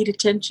never paid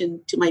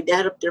attention to my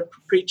dad up there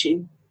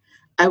preaching.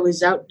 I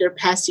was out there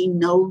passing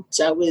notes.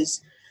 I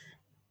was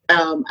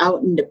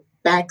out in the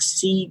back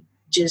seat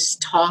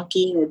just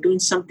talking or doing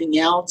something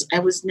else. I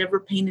was never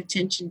paying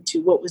attention to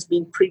what was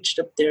being preached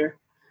up there.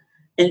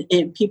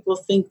 And people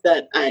think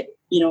that I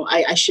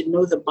should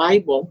know the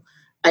Bible.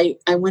 I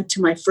went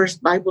to my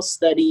first Bible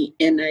study,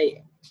 and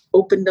I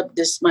opened up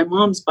my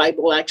mom's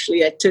Bible.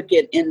 Actually, I took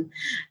it, and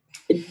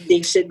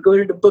they said, go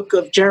to the book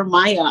of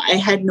Jeremiah. I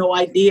had no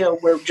idea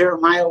where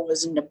Jeremiah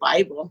was in the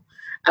Bible.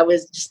 I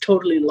was just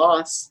totally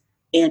lost.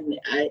 And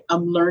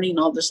I'm learning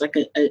all this like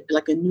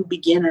a new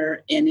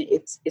beginner. And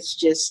it's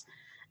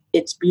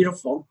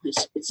beautiful.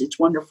 It's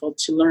wonderful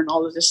to learn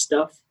all of this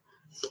stuff.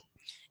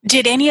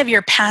 Did any of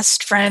your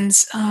past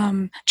friends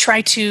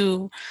try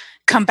to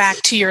come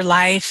back to your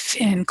life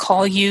and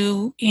call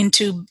you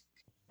into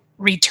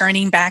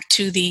returning back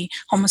to the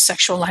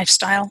homosexual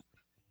lifestyle?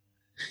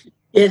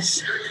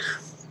 Yes.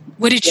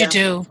 What did you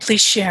do?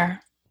 Please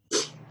share.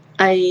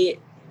 I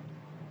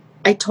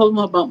told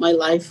them about my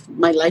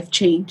life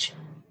change,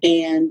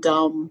 and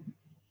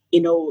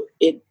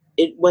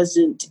it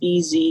wasn't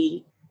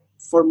easy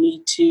for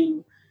me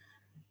to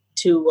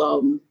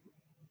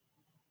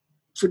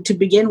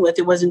begin with.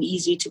 It wasn't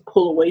easy to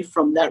pull away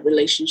from that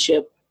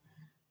relationship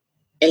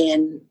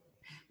and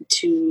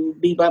to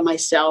be by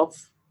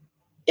myself,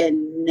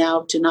 and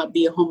now to not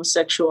be a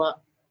homosexual,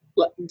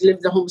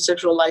 live the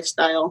homosexual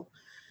lifestyle.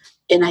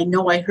 And I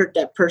know I hurt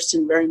that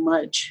person very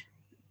much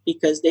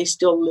because they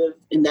still live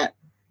in that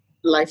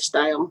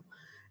lifestyle.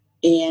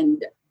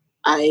 And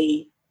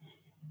I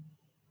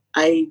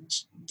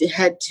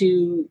had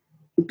to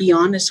be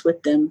honest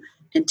with them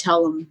and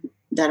tell them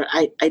that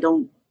I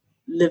don't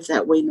live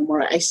that way no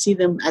more. I see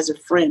them as a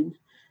friend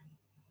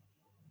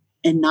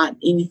and not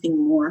anything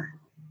more.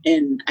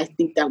 And I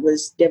think that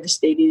was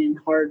devastating and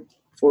hard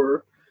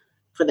for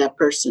that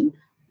person.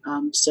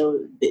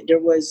 So there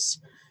was,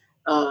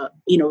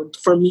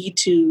 for me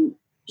to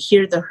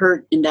hear the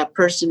hurt in that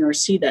person or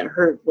see that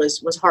hurt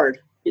was hard.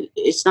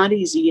 It's not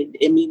easy.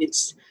 I mean,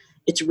 it's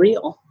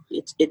real.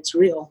 It's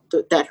real.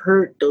 That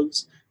hurt,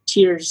 those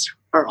tears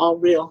are all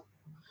real.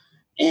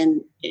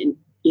 And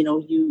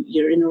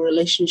you're in a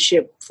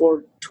relationship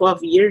for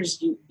 12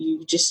 years.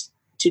 You just,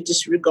 to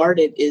disregard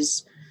it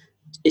is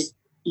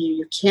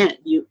you can't.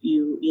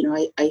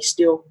 I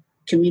still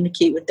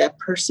communicate with that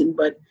person,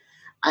 but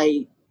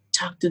I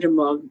talk to them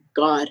about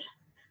God.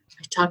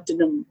 I talk to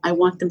them. I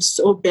want them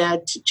so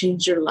bad to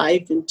change their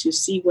life and to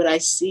see what I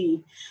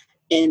see.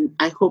 And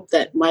I hope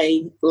that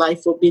my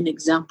life will be an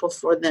example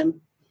for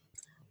them,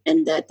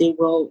 and that they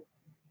will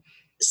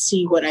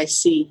see what I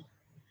see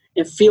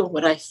and feel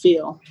what I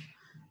feel.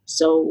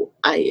 So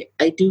I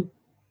do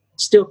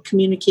still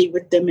communicate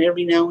with them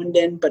every now and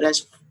then, but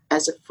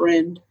as a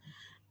friend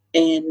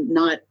and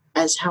not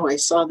as how I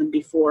saw them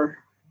before.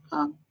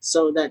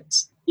 So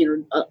that's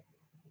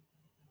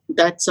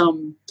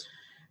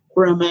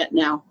where I'm at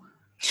now.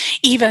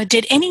 Eva,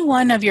 did any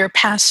one of your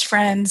past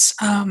friends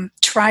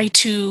try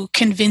to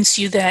convince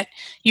you that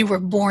you were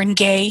born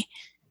gay?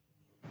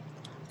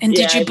 And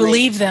did you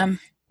believe them?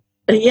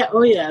 Yeah.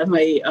 Oh, yeah.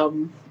 My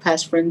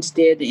past friends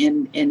did,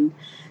 and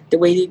the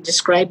way they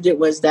described it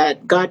was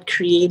that God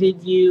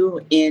created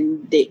you,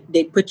 and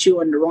they put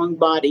you in the wrong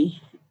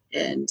body,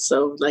 and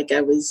so like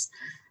I was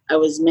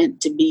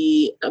meant to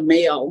be a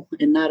male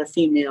and not a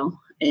female,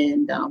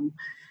 and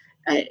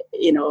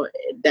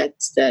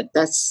that's the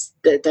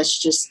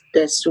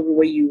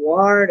way you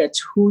are.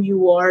 That's who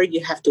you are.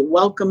 You have to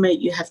welcome it.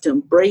 You have to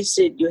embrace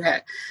it. You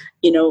have,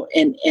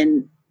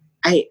 and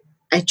I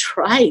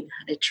tried,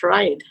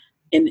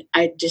 and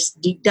I just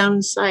deep down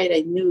inside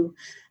I knew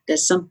that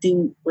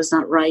something was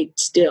not right.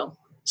 Still,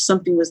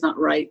 something was not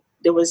right.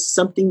 There was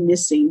something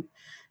missing,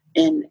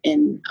 and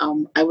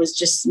I was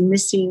just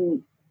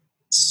missing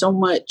so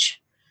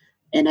much,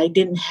 and I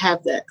didn't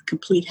have that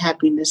complete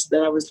happiness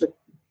that I was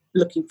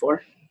looking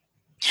for.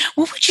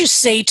 What would you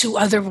say to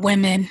other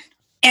women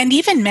and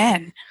even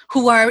men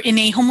who are in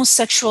a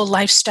homosexual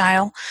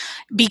lifestyle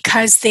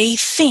because they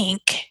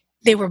think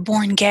they were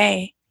born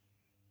gay?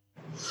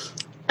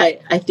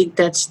 I think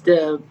that's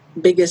the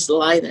biggest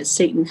lie that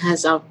Satan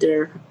has out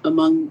there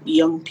among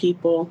young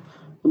people,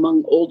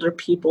 among older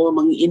people,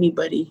 among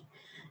anybody.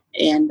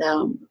 And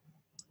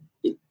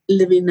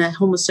living a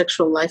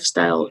homosexual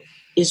lifestyle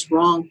is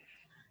wrong.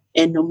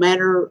 And no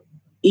matter,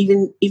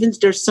 even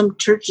there's some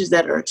churches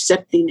that are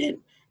accepting it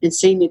and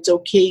saying it's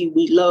okay.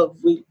 We love,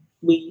 we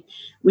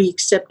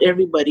accept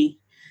everybody.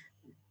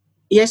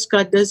 Yes,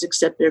 God does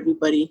accept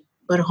everybody,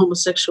 but a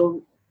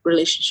homosexual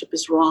relationship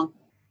is wrong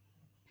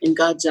in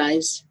God's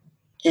eyes,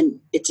 and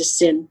it's a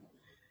sin.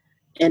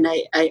 And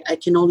I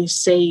can only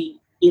say,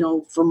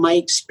 from my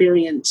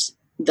experience,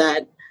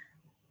 that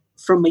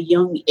from a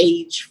young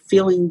age,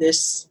 feeling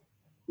the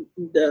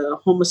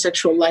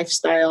homosexual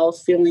lifestyle,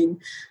 feeling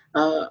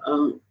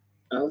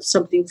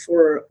something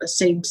for a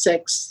same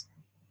sex,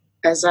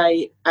 as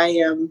I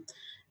am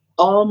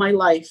all my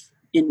life,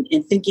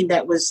 in thinking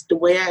that was the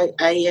way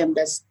I am.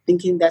 That's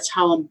thinking that's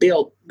how I'm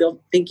built,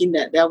 thinking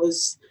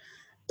that's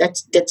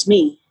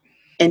me,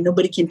 and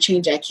nobody can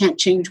change it. I can't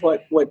change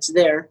what's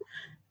there.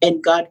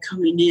 And God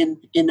coming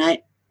in, and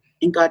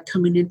God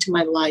coming into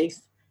my life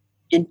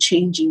and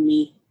changing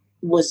me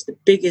was the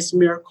biggest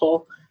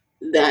miracle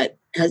that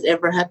has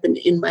ever happened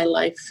in my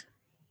life.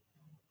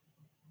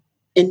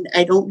 And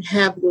I don't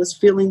have those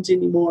feelings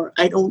anymore.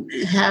 I don't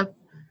have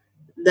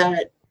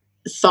that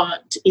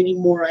thought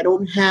anymore. I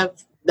don't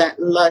have that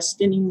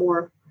lust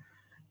anymore.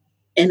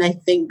 And I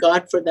thank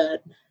God for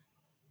that.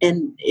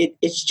 And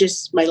it's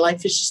just, my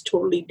life is just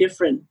totally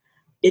different.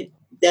 It's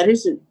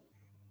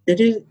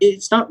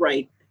not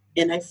right.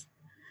 And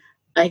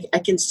I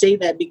can say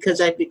that because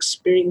I've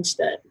experienced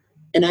that,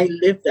 and I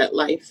live that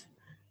life.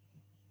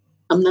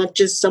 I'm not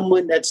just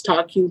someone that's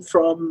talking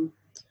from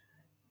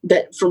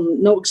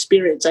no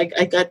experience.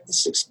 I got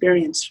this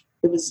experience.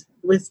 It was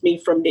with me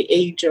from the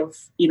age of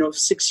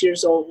 6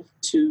 years old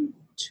to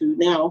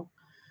now,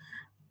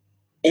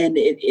 and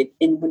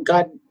and when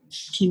God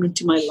came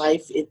into my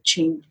life, it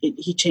changed.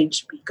 He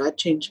changed me. God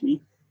changed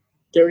me.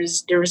 There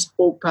is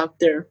hope out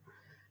there,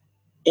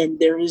 and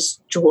there is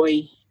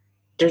joy.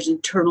 There's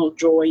eternal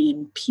joy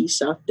and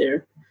peace out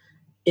there.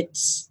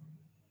 It's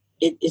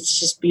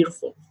just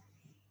beautiful.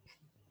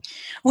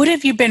 What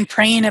have you been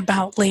praying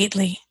about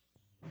lately?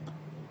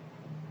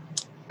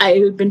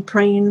 I've been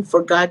praying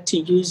for God to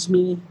use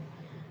me,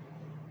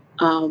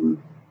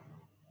 um,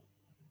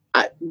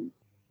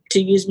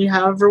 to use me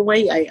however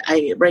way.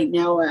 I right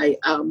now,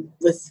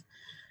 with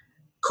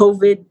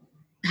COVID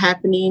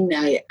happening,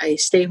 I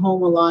stay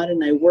home a lot,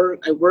 and I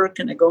work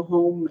and I go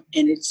home,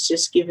 and it's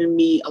just given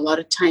me a lot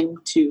of time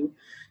to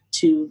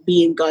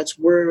be in God's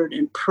word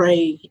and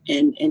pray,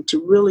 and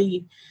to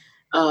really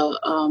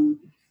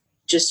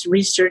just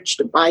research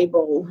the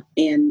Bible,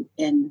 and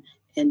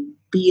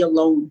be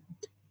alone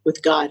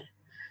with God.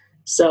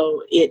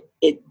 So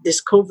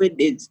this COVID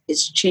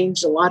it's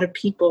changed a lot of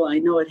people. I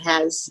know it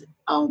has,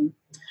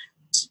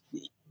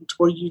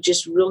 where you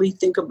just really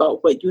think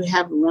about what you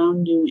have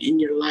around you in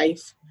your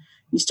life.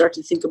 You start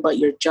to think about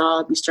your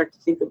job. You start to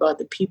think about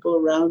the people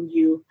around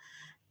you,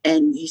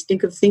 and you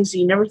think of things that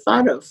you never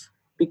thought of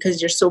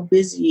because you're so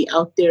busy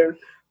out there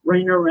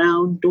running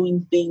around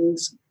doing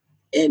things.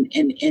 And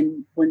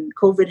when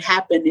COVID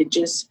happened,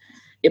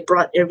 it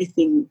brought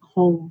everything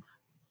home,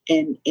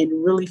 and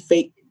really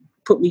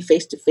put me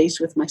face to face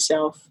with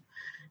myself.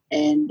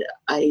 And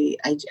I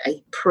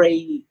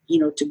pray,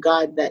 to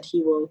God that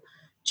He will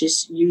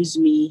just use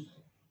me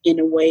in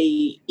a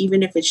way,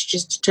 even if it's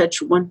just to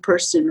touch one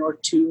person, or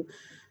to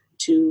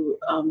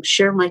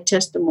share my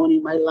testimony,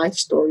 my life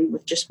story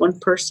with just one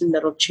person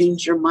that'll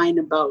change your mind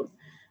about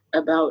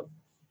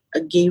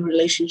a gay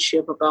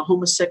relationship, about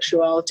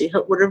homosexuality,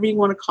 whatever you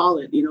want to call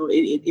it.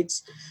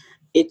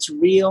 It's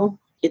real,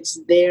 it's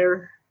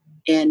there,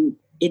 and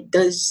it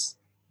does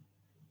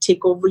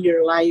take over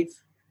your life,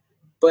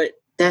 but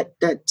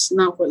that's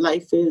not what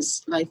life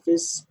is. Life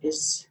is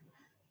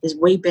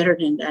way better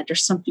than that.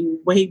 There's something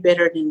way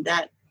better than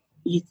that.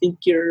 You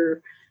think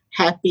you're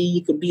happy,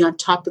 you could be on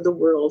top of the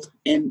world,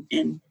 and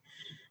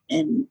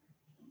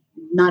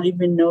not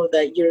even know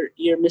that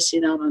you're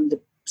missing out on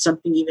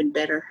something even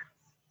better.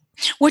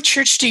 What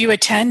church do you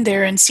attend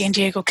there in San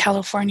Diego,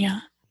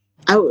 California?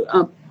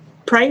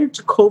 Prior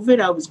to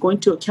COVID, I was going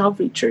to a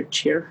Calvary church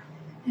here.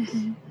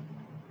 Mm-hmm.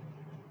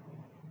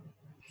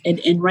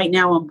 And right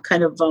now I'm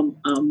kind of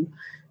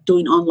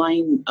doing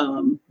online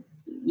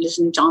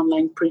listening to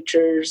online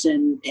preachers,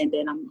 and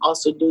then I'm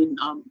also doing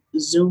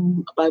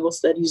Zoom Bible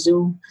study,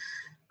 Zoom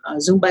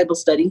Bible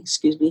study,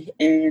 excuse me,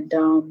 and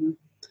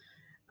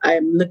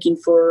I'm looking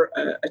for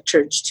a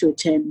church to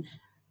attend.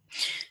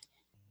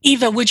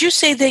 Eva, would you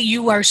say that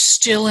you are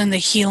still in the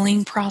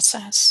healing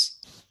process?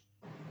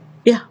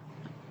 Yeah,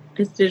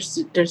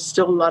 there's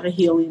still a lot of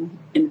healing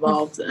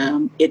involved.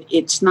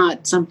 It's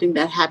not something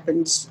that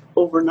happens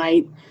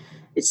overnight.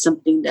 It's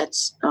something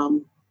that's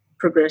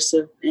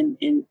progressive, and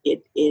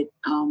it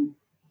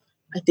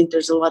I think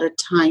there's a lot of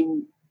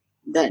time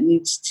that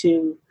needs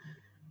to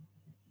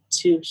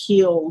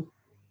heal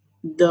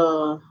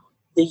the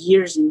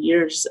years and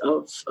years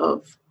of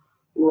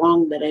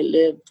wrong that I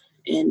lived,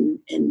 and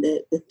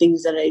the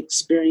things that I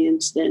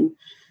experienced, and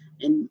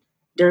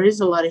there is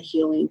a lot of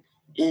healing,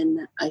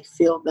 and I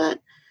feel that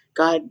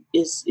God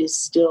is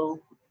still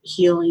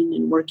healing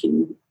and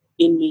working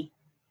in me.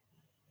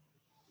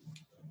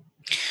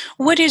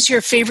 What is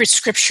your favorite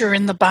scripture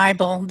in the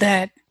Bible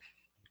that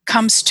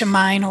comes to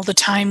mind all the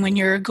time when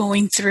you're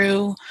going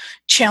through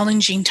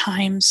challenging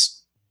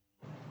times?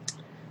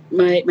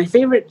 My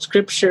favorite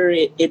scripture,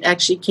 it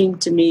actually came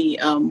to me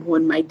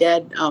when my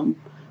dad,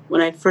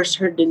 when I first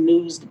heard the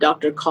news. The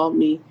doctor called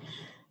me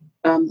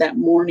that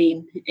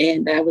morning,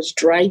 and I was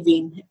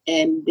driving,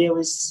 and there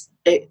was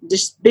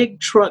this big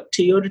truck,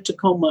 Toyota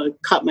Tacoma,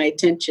 caught my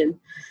attention,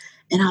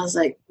 and I was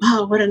like,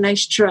 wow, what a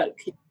nice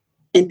truck.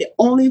 And the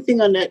only thing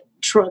on that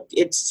truck,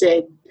 it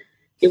said,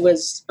 it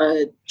was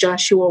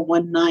Joshua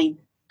 1:9.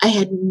 I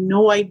had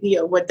no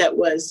idea what that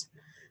was.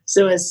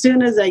 So as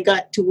soon as I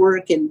got to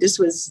work, and this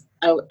was,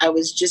 I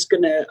was just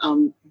going to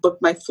book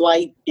my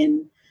flight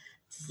and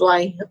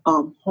fly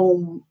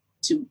home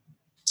to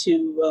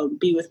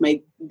be with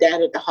my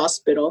dad at the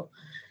hospital.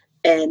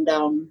 And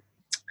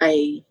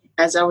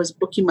as I was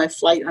booking my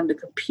flight on the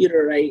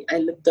computer, I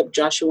looked up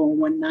Joshua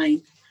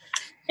 1:9,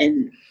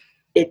 and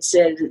it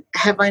said,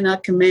 have I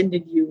not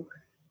commanded you?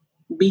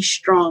 Be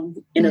strong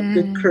and of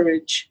good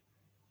courage.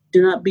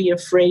 Do not be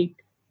afraid,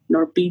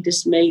 nor be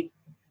dismayed,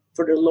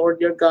 for the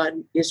Lord your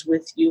God is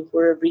with you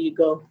wherever you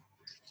go.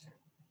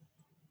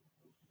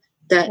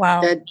 That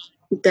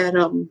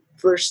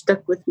verse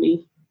stuck with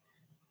me,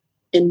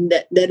 and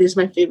that is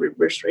my favorite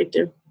verse right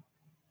there.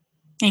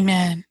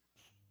 Amen.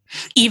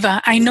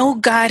 Eva, I know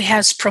God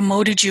has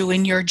promoted you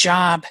in your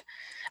job.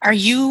 Are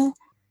you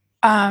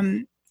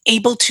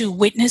able to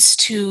witness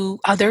to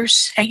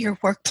others at your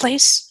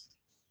workplace?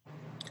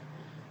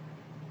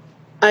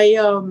 I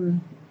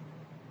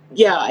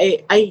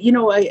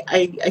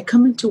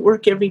come into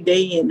work every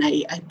day, and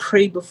I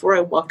pray before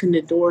I walk in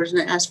the doors,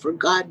 and I ask for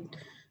God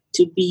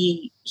to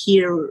be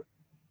here,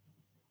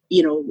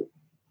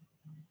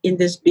 in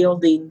this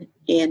building,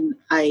 and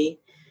I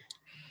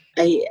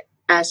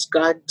ask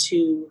God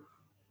to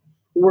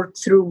work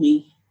through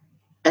me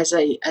as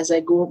I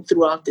go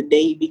throughout the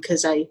day,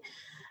 because I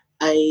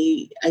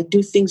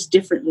do things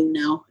differently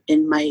now,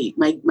 and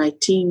my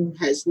team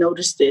has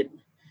noticed the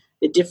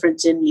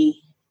difference in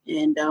me,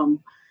 and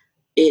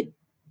it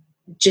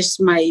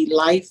just, my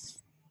life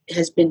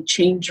has been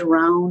changed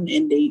around,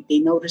 and they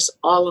notice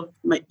all of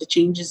the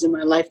changes in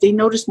my life. They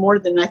notice more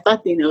than I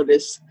thought they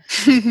noticed,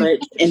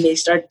 and they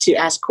start to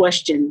ask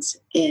questions,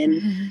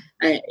 and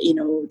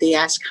they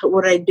ask,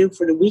 what did I do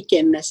for the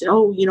weekend? And I said,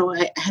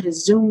 I had a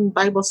Zoom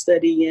Bible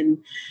study, and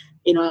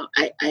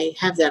I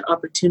have that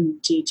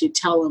opportunity to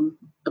tell them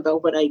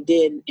about what I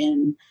did,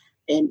 and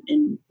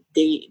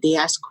they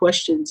ask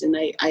questions, and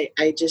I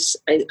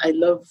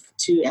love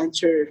to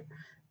answer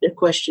their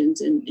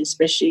questions, and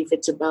especially if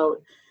it's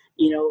about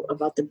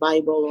the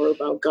Bible or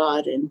about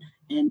God, and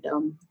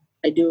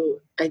I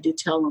do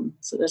tell them.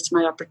 So that's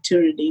my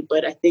opportunity.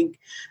 But I think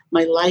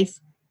my life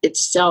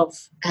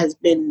itself has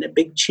been a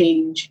big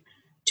change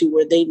to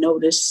where they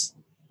notice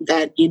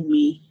that in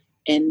me,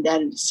 and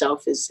that in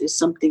itself is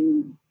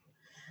something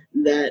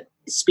that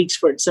speaks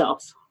for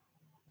itself.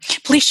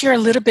 Please share a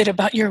little bit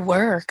about your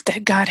work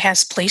that God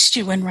has placed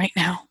you in right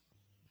now.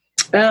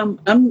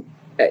 I'm,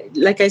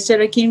 like I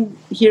said, I came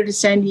here to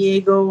San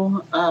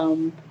Diego.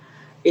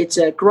 It's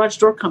a garage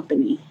door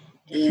company,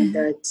 and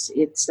it's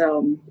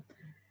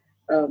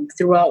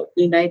throughout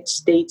the United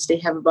States. They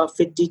have about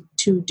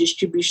 52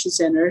 distribution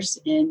centers,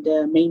 and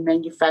main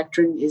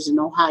manufacturing is in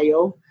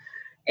Ohio.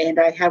 And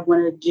I have one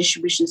of the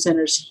distribution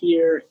centers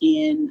here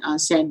in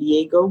San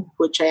Diego,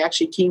 which I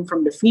actually came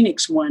from the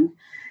Phoenix one.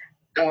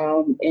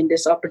 And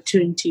this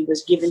opportunity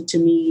was given to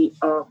me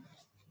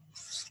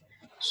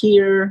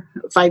here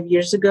 5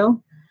 years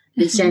ago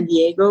in San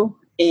Diego.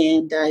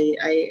 And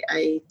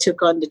I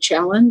took on the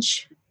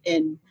challenge.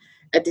 And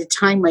at the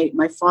time,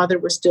 my father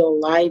was still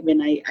alive.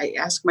 And I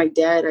asked my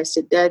dad, I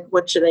said, Dad,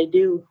 what should I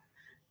do?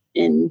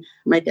 And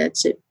my dad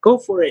said, go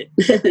for it.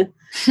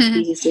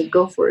 He said,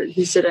 go for it.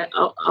 He said,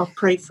 I'll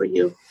pray for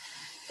you.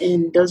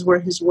 And those were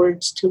his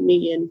words to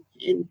me.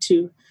 And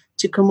to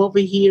come over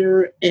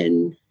here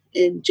and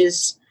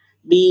just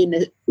be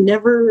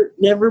never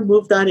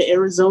moved out of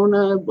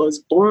Arizona, was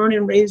born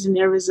and raised in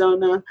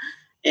Arizona.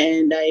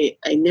 And I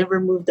never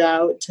moved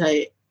out.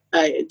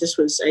 I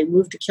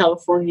moved to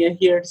California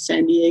here to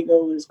San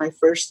Diego. It was my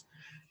first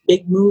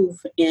big move,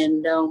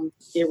 and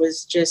it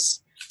was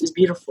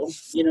beautiful,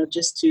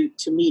 just to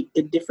meet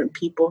the different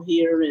people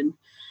here and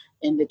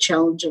the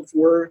challenge of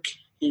work,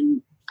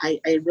 and I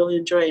really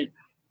enjoy it.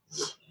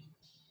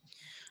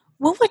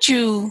 What would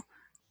you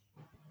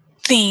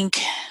think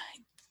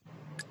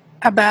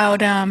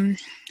about,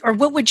 or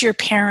what would your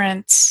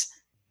parents,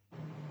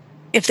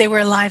 if they were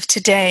alive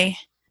today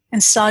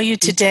and saw you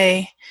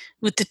today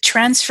with the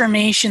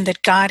transformation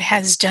that God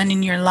has done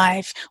in your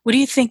life, what do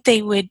you think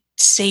they would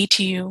say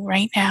to you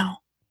right now?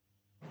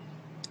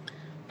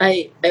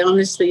 I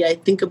honestly, I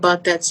think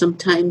about that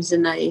sometimes,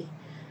 and I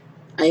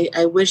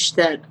wish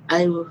that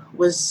I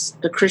was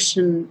a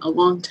Christian a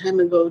long time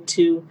ago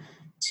to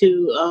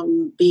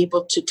be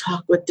able to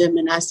talk with them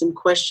and ask them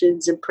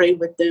questions and pray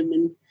with them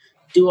and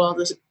do all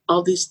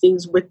these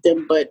things with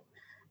them. But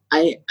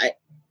I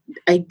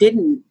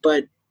didn't.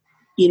 But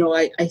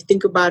I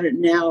think about it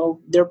now.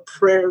 Their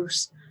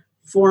prayers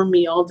for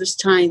me all this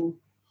time.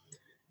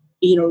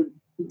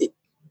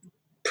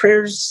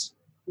 Prayers.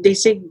 They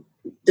say,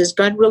 does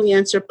God really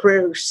answer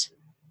prayers?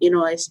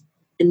 My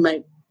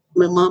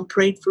mom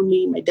prayed for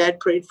me. My dad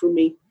prayed for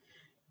me,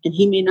 and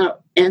He may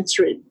not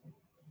answer it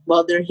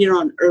while they're here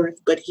on earth,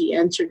 but He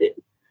answered it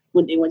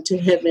when they went to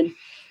heaven.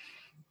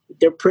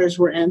 Their prayers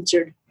were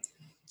answered.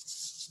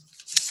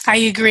 I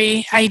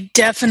agree. I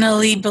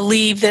definitely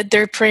believe that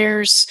their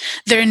prayers,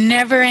 their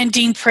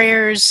never-ending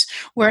prayers,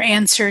 were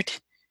answered,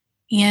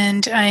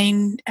 and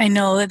I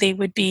know that they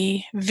would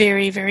be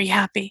very, very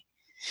happy.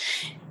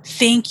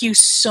 Thank you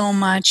so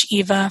much,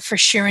 Eva, for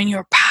sharing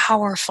your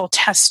powerful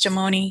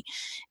testimony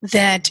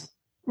that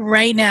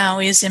right now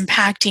is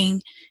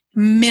impacting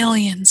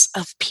millions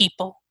of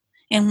people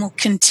and will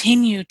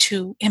continue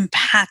to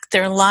impact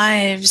their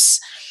lives.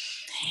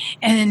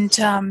 And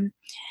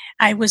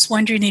I was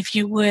wondering if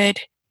you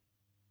would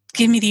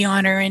give me the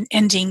honor in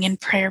ending in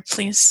prayer,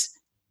 please.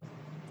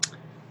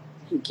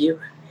 Thank you.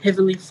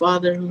 Heavenly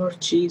Father, Lord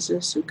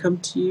Jesus, we come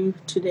to you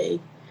today.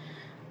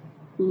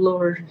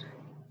 Lord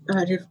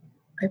God, if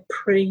I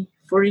pray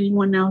for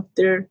anyone out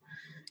there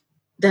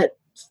that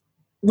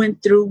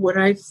went through what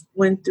I've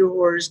went through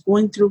or is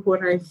going through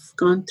what I've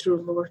gone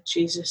through, Lord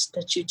Jesus,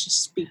 that you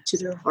just speak to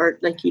their heart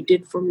like you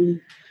did for me.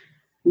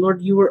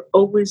 Lord, you were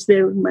always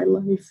there in my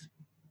life.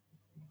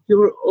 You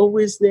were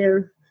always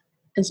there.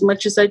 As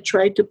much as I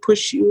tried to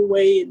push you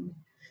away and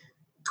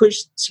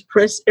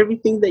suppress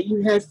everything that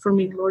you had for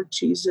me, Lord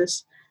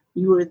Jesus,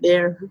 you were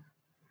there.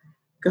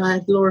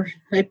 God, Lord,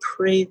 I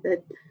pray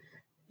that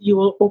you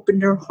will open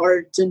their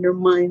hearts and their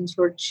minds,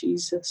 Lord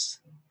Jesus,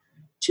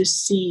 to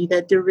see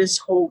that there is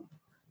hope,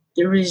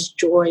 there is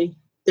joy,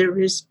 there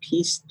is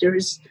peace, there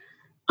is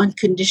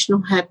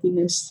unconditional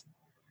happiness.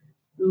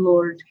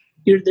 Lord,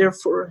 you're there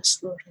for us,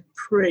 Lord. I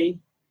pray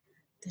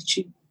that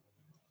you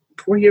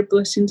pour your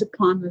blessings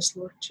upon us,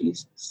 Lord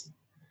Jesus.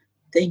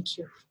 Thank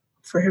you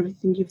for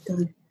everything you've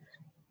done.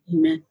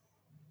 Amen.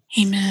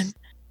 Amen.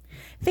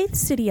 Faith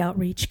City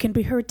Outreach can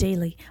be heard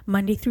daily,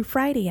 Monday through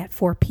Friday at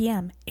 4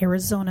 p.m.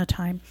 Arizona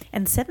time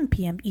and 7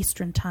 p.m.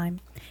 Eastern time.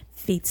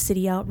 Faith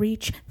City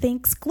Outreach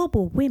thanks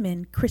Global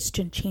Women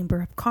Christian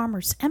Chamber of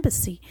Commerce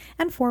Embassy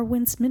and Four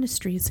Winds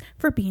Ministries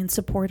for being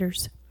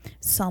supporters.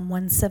 Psalm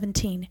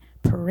 117,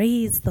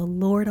 praise the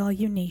Lord, all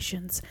you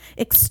nations.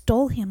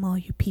 Extol him, all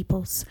you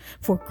peoples,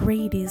 for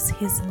great is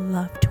his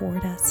love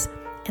toward us,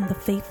 and the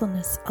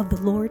faithfulness of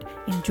the Lord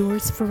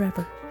endures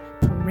forever.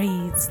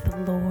 Praise the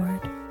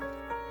Lord.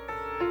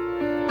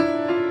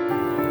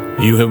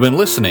 You have been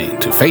listening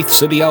to Faith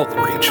City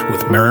Outreach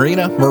with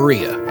Marina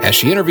Maria as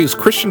she interviews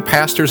Christian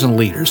pastors and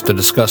leaders to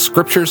discuss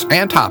scriptures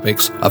and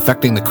topics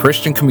affecting the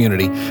Christian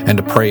community and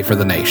to pray for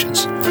the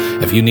nations.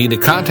 If you need to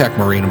contact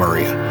Marina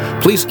Maria,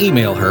 please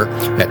email her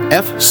at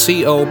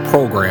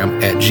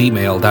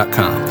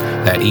fcoprogram@gmail.com.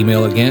 That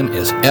email again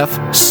is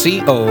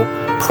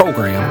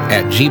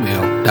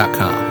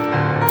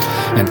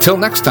fcoprogram@gmail.com. Until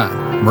next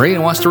time, Marina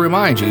wants to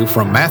remind you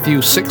from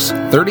Matthew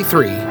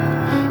 6:33,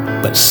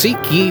 but seek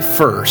ye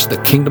first the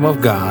kingdom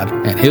of God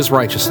and his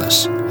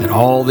righteousness, and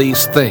all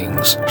these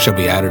things shall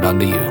be added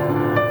unto you.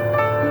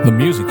 The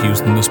music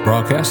used in this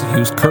broadcast is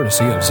used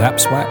courtesy of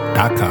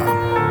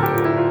Zapswap.com.